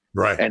Hideaway.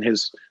 Right. And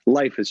his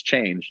life has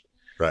changed.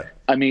 Right.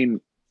 I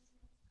mean,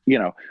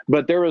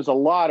 but there was a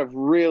lot of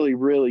really,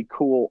 really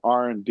cool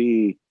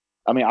R&B.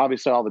 I mean,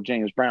 obviously all the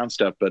James Brown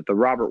stuff, but the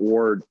Robert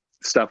Ward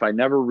stuff, I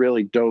never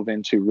really dove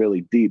into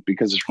really deep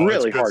because it's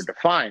really hard to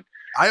find.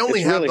 I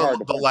only have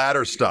the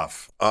latter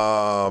stuff,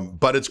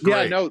 but it's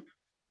great. Yeah,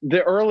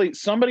 no,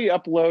 somebody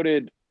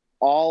uploaded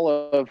all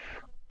of,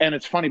 and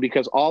it's funny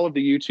because all of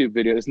the YouTube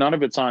videos, none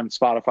of it's on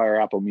Spotify or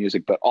Apple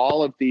Music, but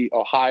all of the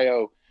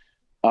Ohio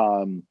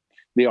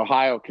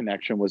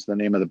Connection was the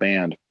name of the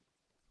band.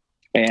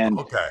 And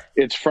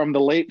it's from the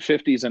late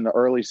 50s and the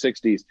early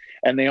 60s,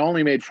 and they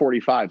only made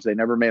 45s. They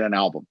never made an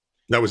album.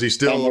 Now, was he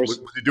was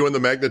he doing the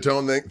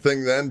Magnatone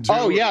thing then too?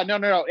 Oh yeah, no.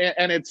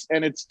 And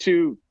it's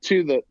to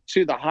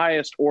the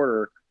highest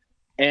order.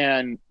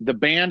 And the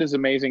band is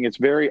amazing. It's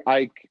very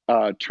Ike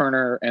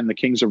Turner and the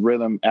Kings of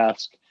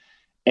Rhythm-esque.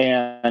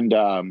 And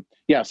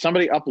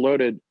somebody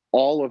uploaded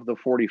all of the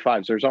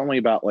 45s. There's only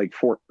about like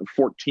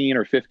 14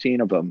 or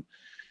 15 of them.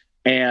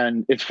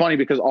 And it's funny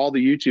because all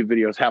the YouTube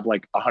videos have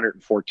like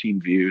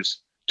 114 views,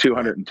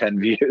 210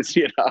 views, Well,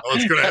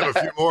 it's going to have a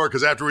few more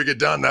because after we get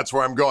done, that's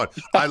where I'm going.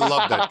 I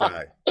love that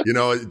guy.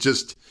 It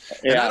just,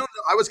 and I don't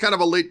know, I was kind of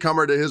a late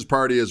comer to his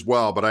party as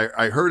well, but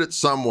I heard it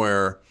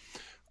somewhere.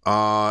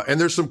 And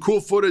there's some cool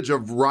footage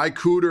of Ry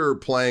Cooder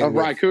playing.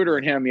 Ry Cooder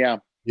and him, yeah.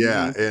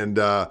 Yeah. Mm-hmm. And,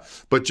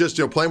 but just,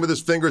 playing with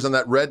his fingers on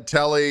that red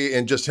telly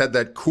and just had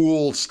that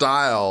cool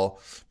style,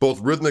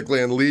 both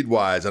rhythmically and lead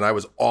wise. And I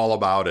was all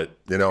about it,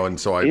 and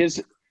so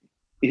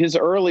his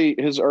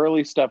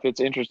early stuff,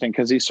 it's interesting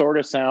because he sort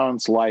of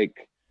sounds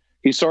like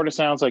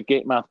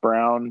Gatemouth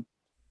Brown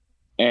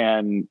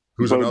and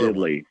Bo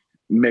Diddley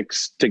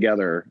mixed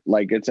together.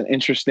 Like, it's an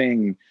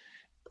interesting,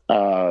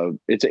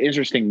 It's an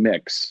interesting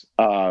mix.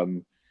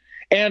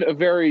 And a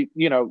very,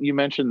 you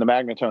mentioned the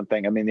Magnatone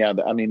thing. I mean, yeah,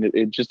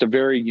 it's just a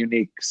very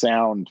unique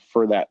sound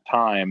for that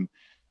time,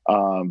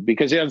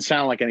 because it doesn't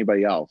sound like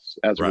anybody else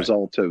as a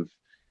result of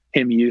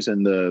him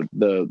using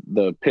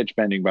the pitch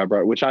bending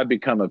vibrato, which I've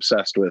become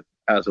obsessed with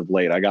as of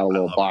late. I got a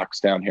little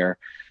box down here.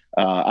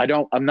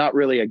 I'm not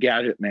really a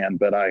gadget man,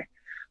 but I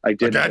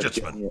did.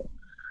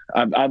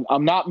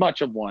 I'm not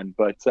much of one,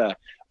 but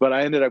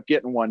I ended up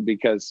getting one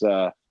because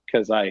I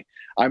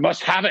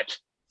must have it.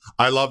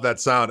 I love that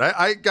sound.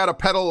 I got a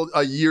pedal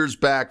years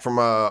back from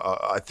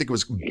I think it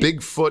was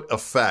Bigfoot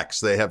Effects.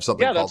 They have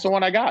something. Yeah, that's the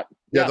one I got.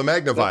 Yeah, the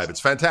Magnavibe. It's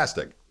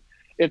fantastic.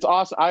 It's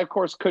awesome. I of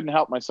course couldn't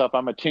help myself.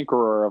 I'm a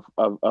tinkerer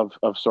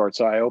of sorts,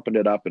 so I opened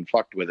it up and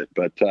fucked with it.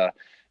 But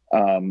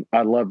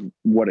I love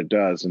what it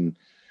does, and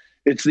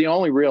it's the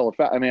only real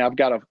effect. I mean, I've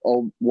got an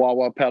old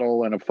wah-wah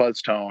pedal and a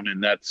fuzz tone,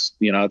 and that's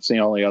it's the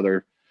only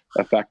other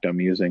effect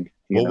I'm using.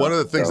 One of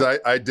the things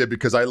I did,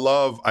 because I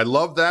love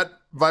that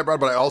vibrato,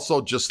 but I also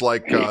just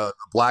like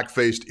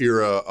black-faced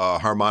era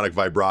harmonic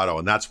vibrato,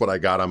 and that's what I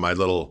got on my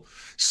little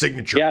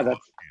signature. Yeah,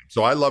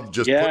 so I love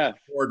just putting the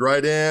cord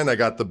right in. I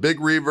got the big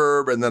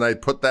reverb, and then I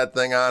put that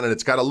thing on, and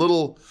it's got a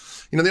little.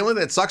 The only thing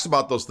that sucks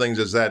about those things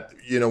is that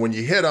when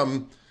you hit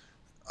them,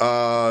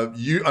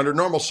 you under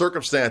normal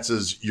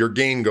circumstances your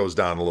gain goes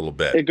down a little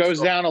bit. It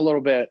goes down a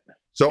little bit.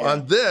 So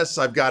on this,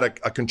 I've got a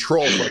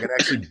control so I can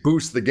actually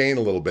boost the gain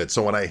a little bit.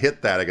 So when I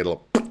hit that, I get a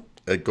little.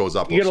 It goes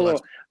up. You get a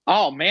little.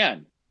 Oh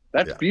man,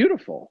 that's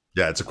beautiful.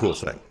 Yeah, it's a cool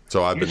thing.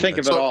 So I've been think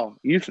of it all.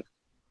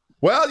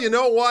 Well, you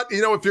know what?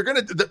 If you're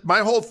gonna, my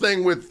whole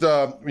thing with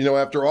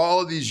after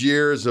all of these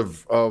years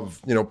of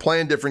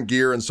playing different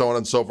gear and so on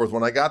and so forth,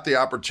 when I got the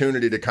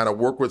opportunity to kind of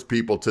work with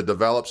people to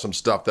develop some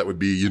stuff that would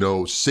be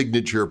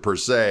signature per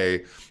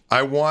se,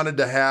 I wanted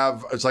to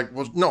have. It's like,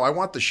 well, no, I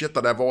want the shit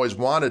that I've always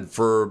wanted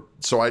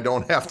so I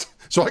don't have to.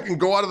 So I can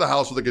go out of the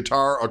house with a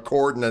guitar, a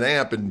chord, and an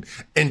amp,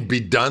 and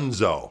be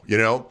donezo,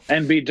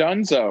 and be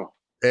donezo.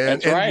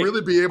 And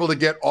really be able to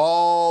get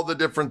all the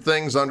different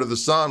things under the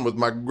sun with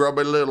my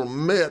grubby little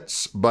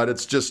mitts, but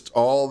it's just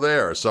all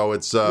there. So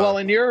it's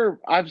and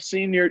I've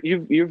seen you're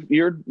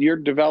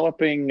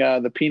developing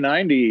the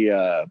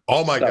P90.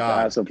 Oh my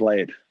God! As of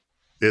late,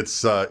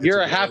 it's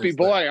you're a happy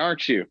boy,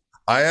 aren't you?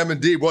 I am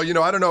indeed. Well,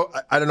 I don't know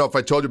if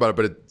I told you about it,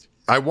 but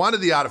I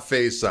wanted the out of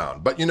phase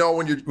sound. But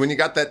when you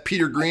got that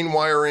Peter Green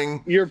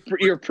wiring, you're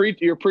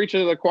preaching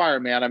to the choir,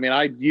 man. I mean,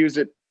 I use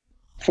it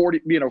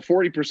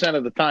 40%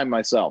 of the time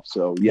myself.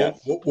 So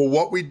yes. Well,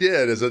 what we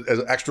did as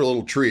an extra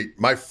little treat,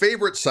 my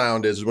favorite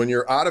sound is when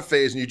you're out of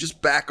phase and you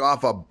just back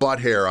off a butt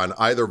hair on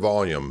either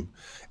volume,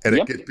 and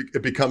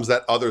it becomes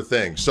that other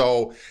thing.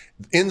 So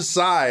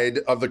inside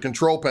of the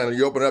control panel,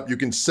 you open it up, you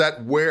can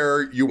set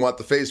where you want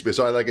the phase to be.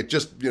 So I like it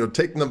just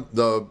taking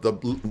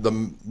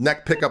the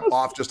neck pickup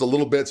off just a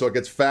little bit so it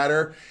gets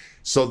fatter.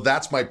 So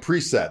that's my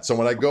preset. So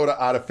when I go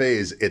to out of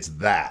phase, it's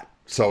that.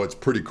 So it's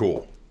pretty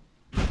cool.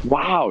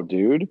 Wow,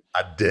 dude.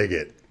 I dig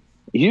it.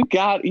 You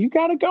got it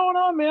going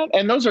on, man.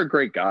 And those are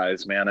great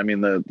guys, man. I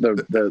mean, the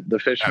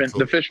Fishman, absolutely.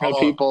 The Fishman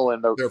people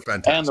and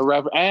the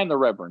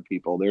Reverend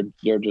people.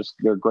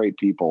 They're great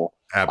people.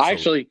 Absolutely.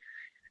 Actually,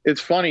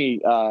 it's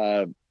funny.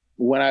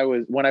 When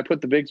I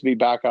put the Bigsby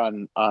back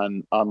on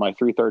my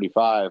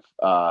 335,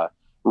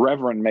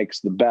 Reverend makes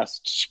the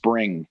best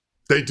spring.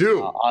 They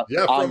do.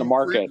 On the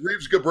market.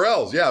 Reeves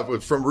Gabrels. Yeah,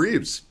 from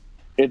Reeves.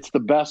 It's the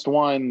best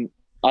one.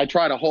 I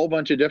tried a whole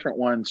bunch of different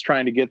ones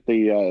trying to get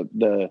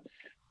the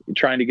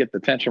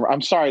tension.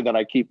 I'm sorry that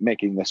I keep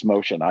making this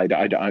motion. I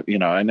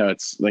know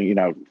it's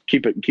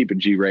keep it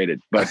G rated,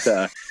 but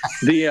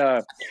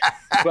JD,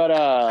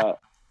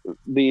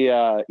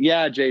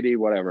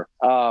 whatever.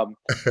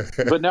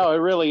 But no, it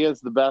really is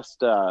the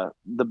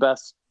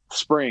best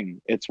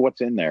spring. It's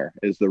what's in there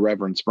is the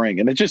Reverend spring.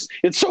 And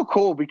it's so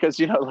cool because,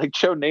 like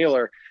Joe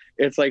Naylor,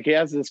 it's like he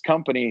has this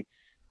company,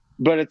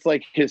 but it's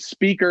like his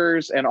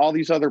speakers and all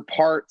these other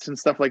parts and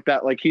stuff like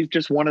that. Like he's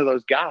just one of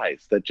those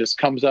guys that just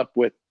comes up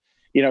with,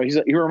 he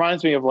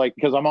reminds me of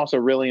because I'm also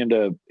really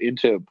into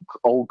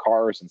old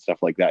cars and stuff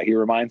like that. He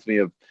reminds me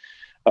of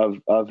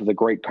the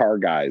great car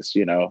guys,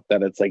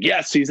 that it's like,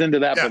 yes, he's into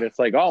that, but it's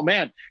like, oh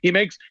man,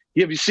 have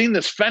you seen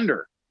this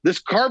Fender? This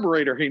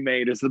carburetor he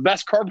made is the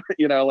best carburetor,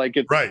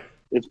 it's right.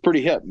 It's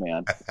pretty hip,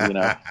 man.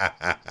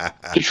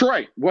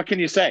 Detroit, what can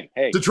you say?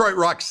 Hey, Detroit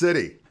Rock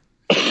City.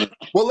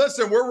 Well,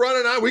 listen, we're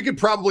running on. We could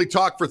probably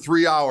talk for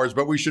 3 hours,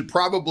 but we should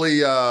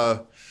probably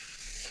wrap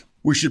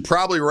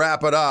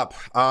it up.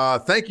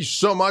 Thank you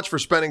so much for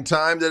spending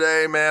time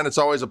today, man. It's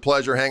always a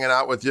pleasure hanging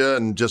out with you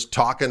and just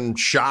talking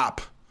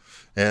shop.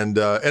 And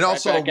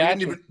also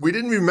we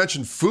didn't even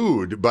mention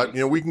food, but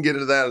we can get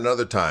into that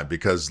another time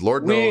because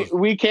Lord knows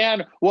we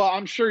can. Well,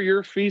 I'm sure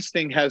your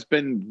feasting has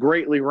been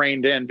greatly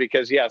reined in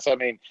because yes, I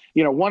mean,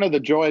 one of the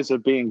joys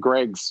of being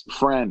Greg's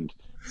friend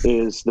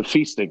is the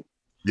feasting.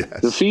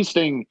 Yes. The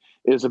feasting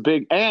is a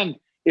big, and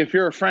if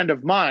you're a friend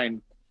of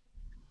mine,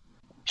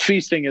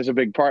 feasting is a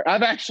big part.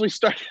 I've actually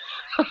started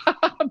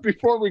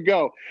before we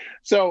go.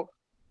 So,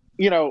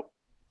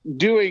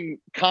 doing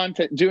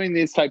content, doing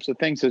these types of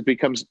things has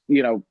become,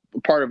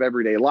 part of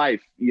everyday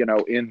life,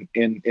 in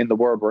the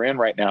world we're in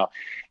right now.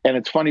 And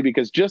it's funny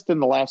because just in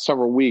the last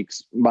several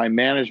weeks, my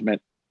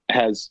management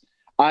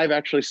I've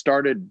actually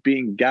started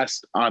being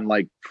guest on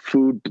like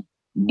food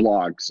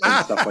blogs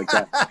and stuff like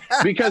that.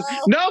 Because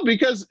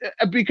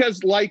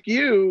like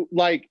you,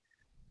 like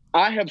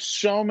I have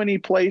so many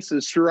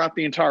places throughout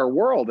the entire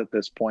world at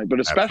this point, but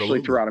especially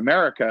Absolutely. throughout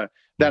America,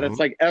 that it's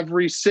like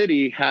every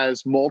city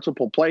has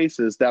multiple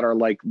places that are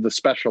like the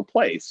special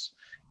place.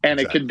 And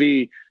It could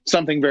be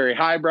something very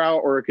highbrow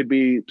or it could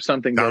be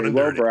something very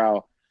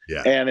lowbrow.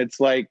 Yeah. And it's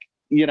like,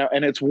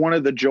 and it's one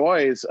of the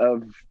joys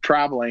of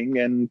traveling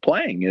and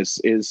playing is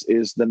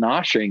the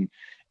noshing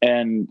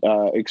and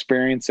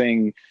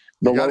experiencing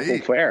the local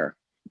fare.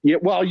 Yeah,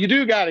 well, you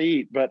do got to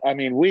eat, but I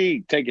mean,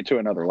 we take it to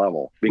another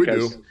level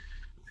because,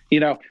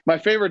 my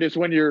favorite is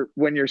when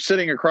you're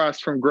sitting across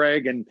from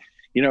Greg and,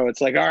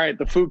 it's like, all right,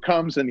 the food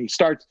comes and he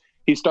starts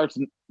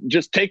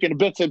just taking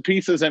bits and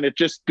pieces and it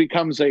just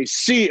becomes a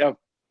sea of,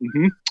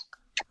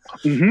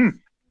 ooh,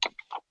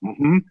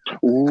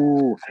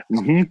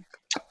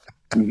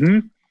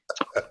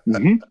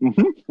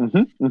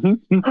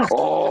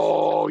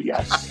 oh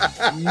yes.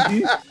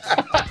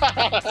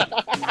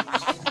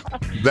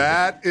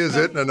 That is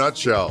it in a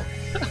nutshell.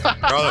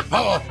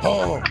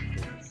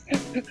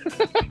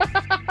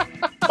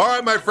 All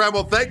right, my friend.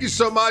 Well, thank you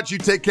so much. You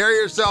take care of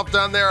yourself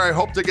down there. I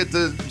hope to get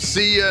to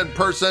see you in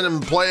person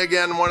and play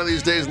again one of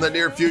these days in the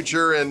near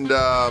future. And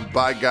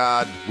by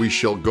God, we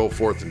shall go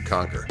forth and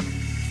conquer.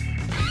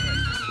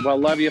 Well,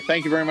 love you.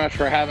 Thank you very much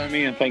for having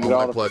me. And thank you to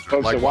all the folks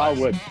Likewise. at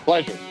Wildwood.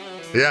 Pleasure.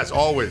 Yes,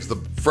 always. The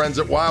friends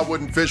at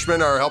Wildwood and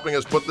Fishman are helping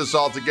us put this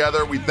all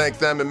together. We thank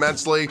them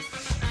immensely.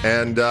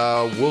 And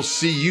we'll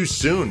see you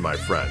soon, my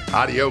friend.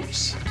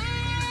 Adios.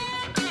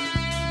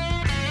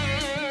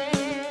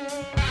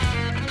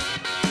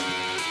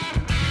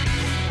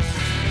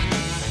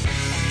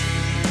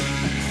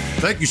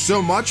 Thank you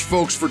so much,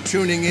 folks, for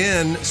tuning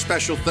in.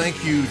 Special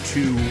thank you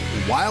to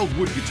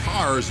Wildwood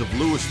Guitars of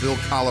Louisville,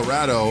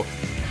 Colorado,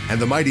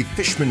 and the mighty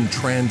Fishman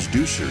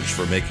Transducers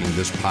for making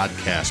this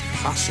podcast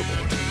possible.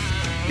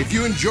 If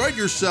you enjoyed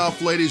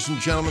yourself, ladies and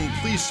gentlemen,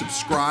 please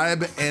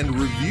subscribe and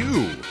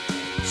review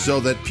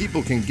so that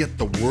people can get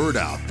the word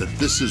out that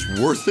this is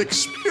worth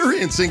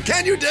experiencing.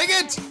 Can you dig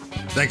it?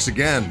 Thanks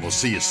again. We'll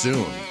see you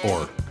soon,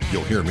 or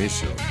you'll hear me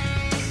soon.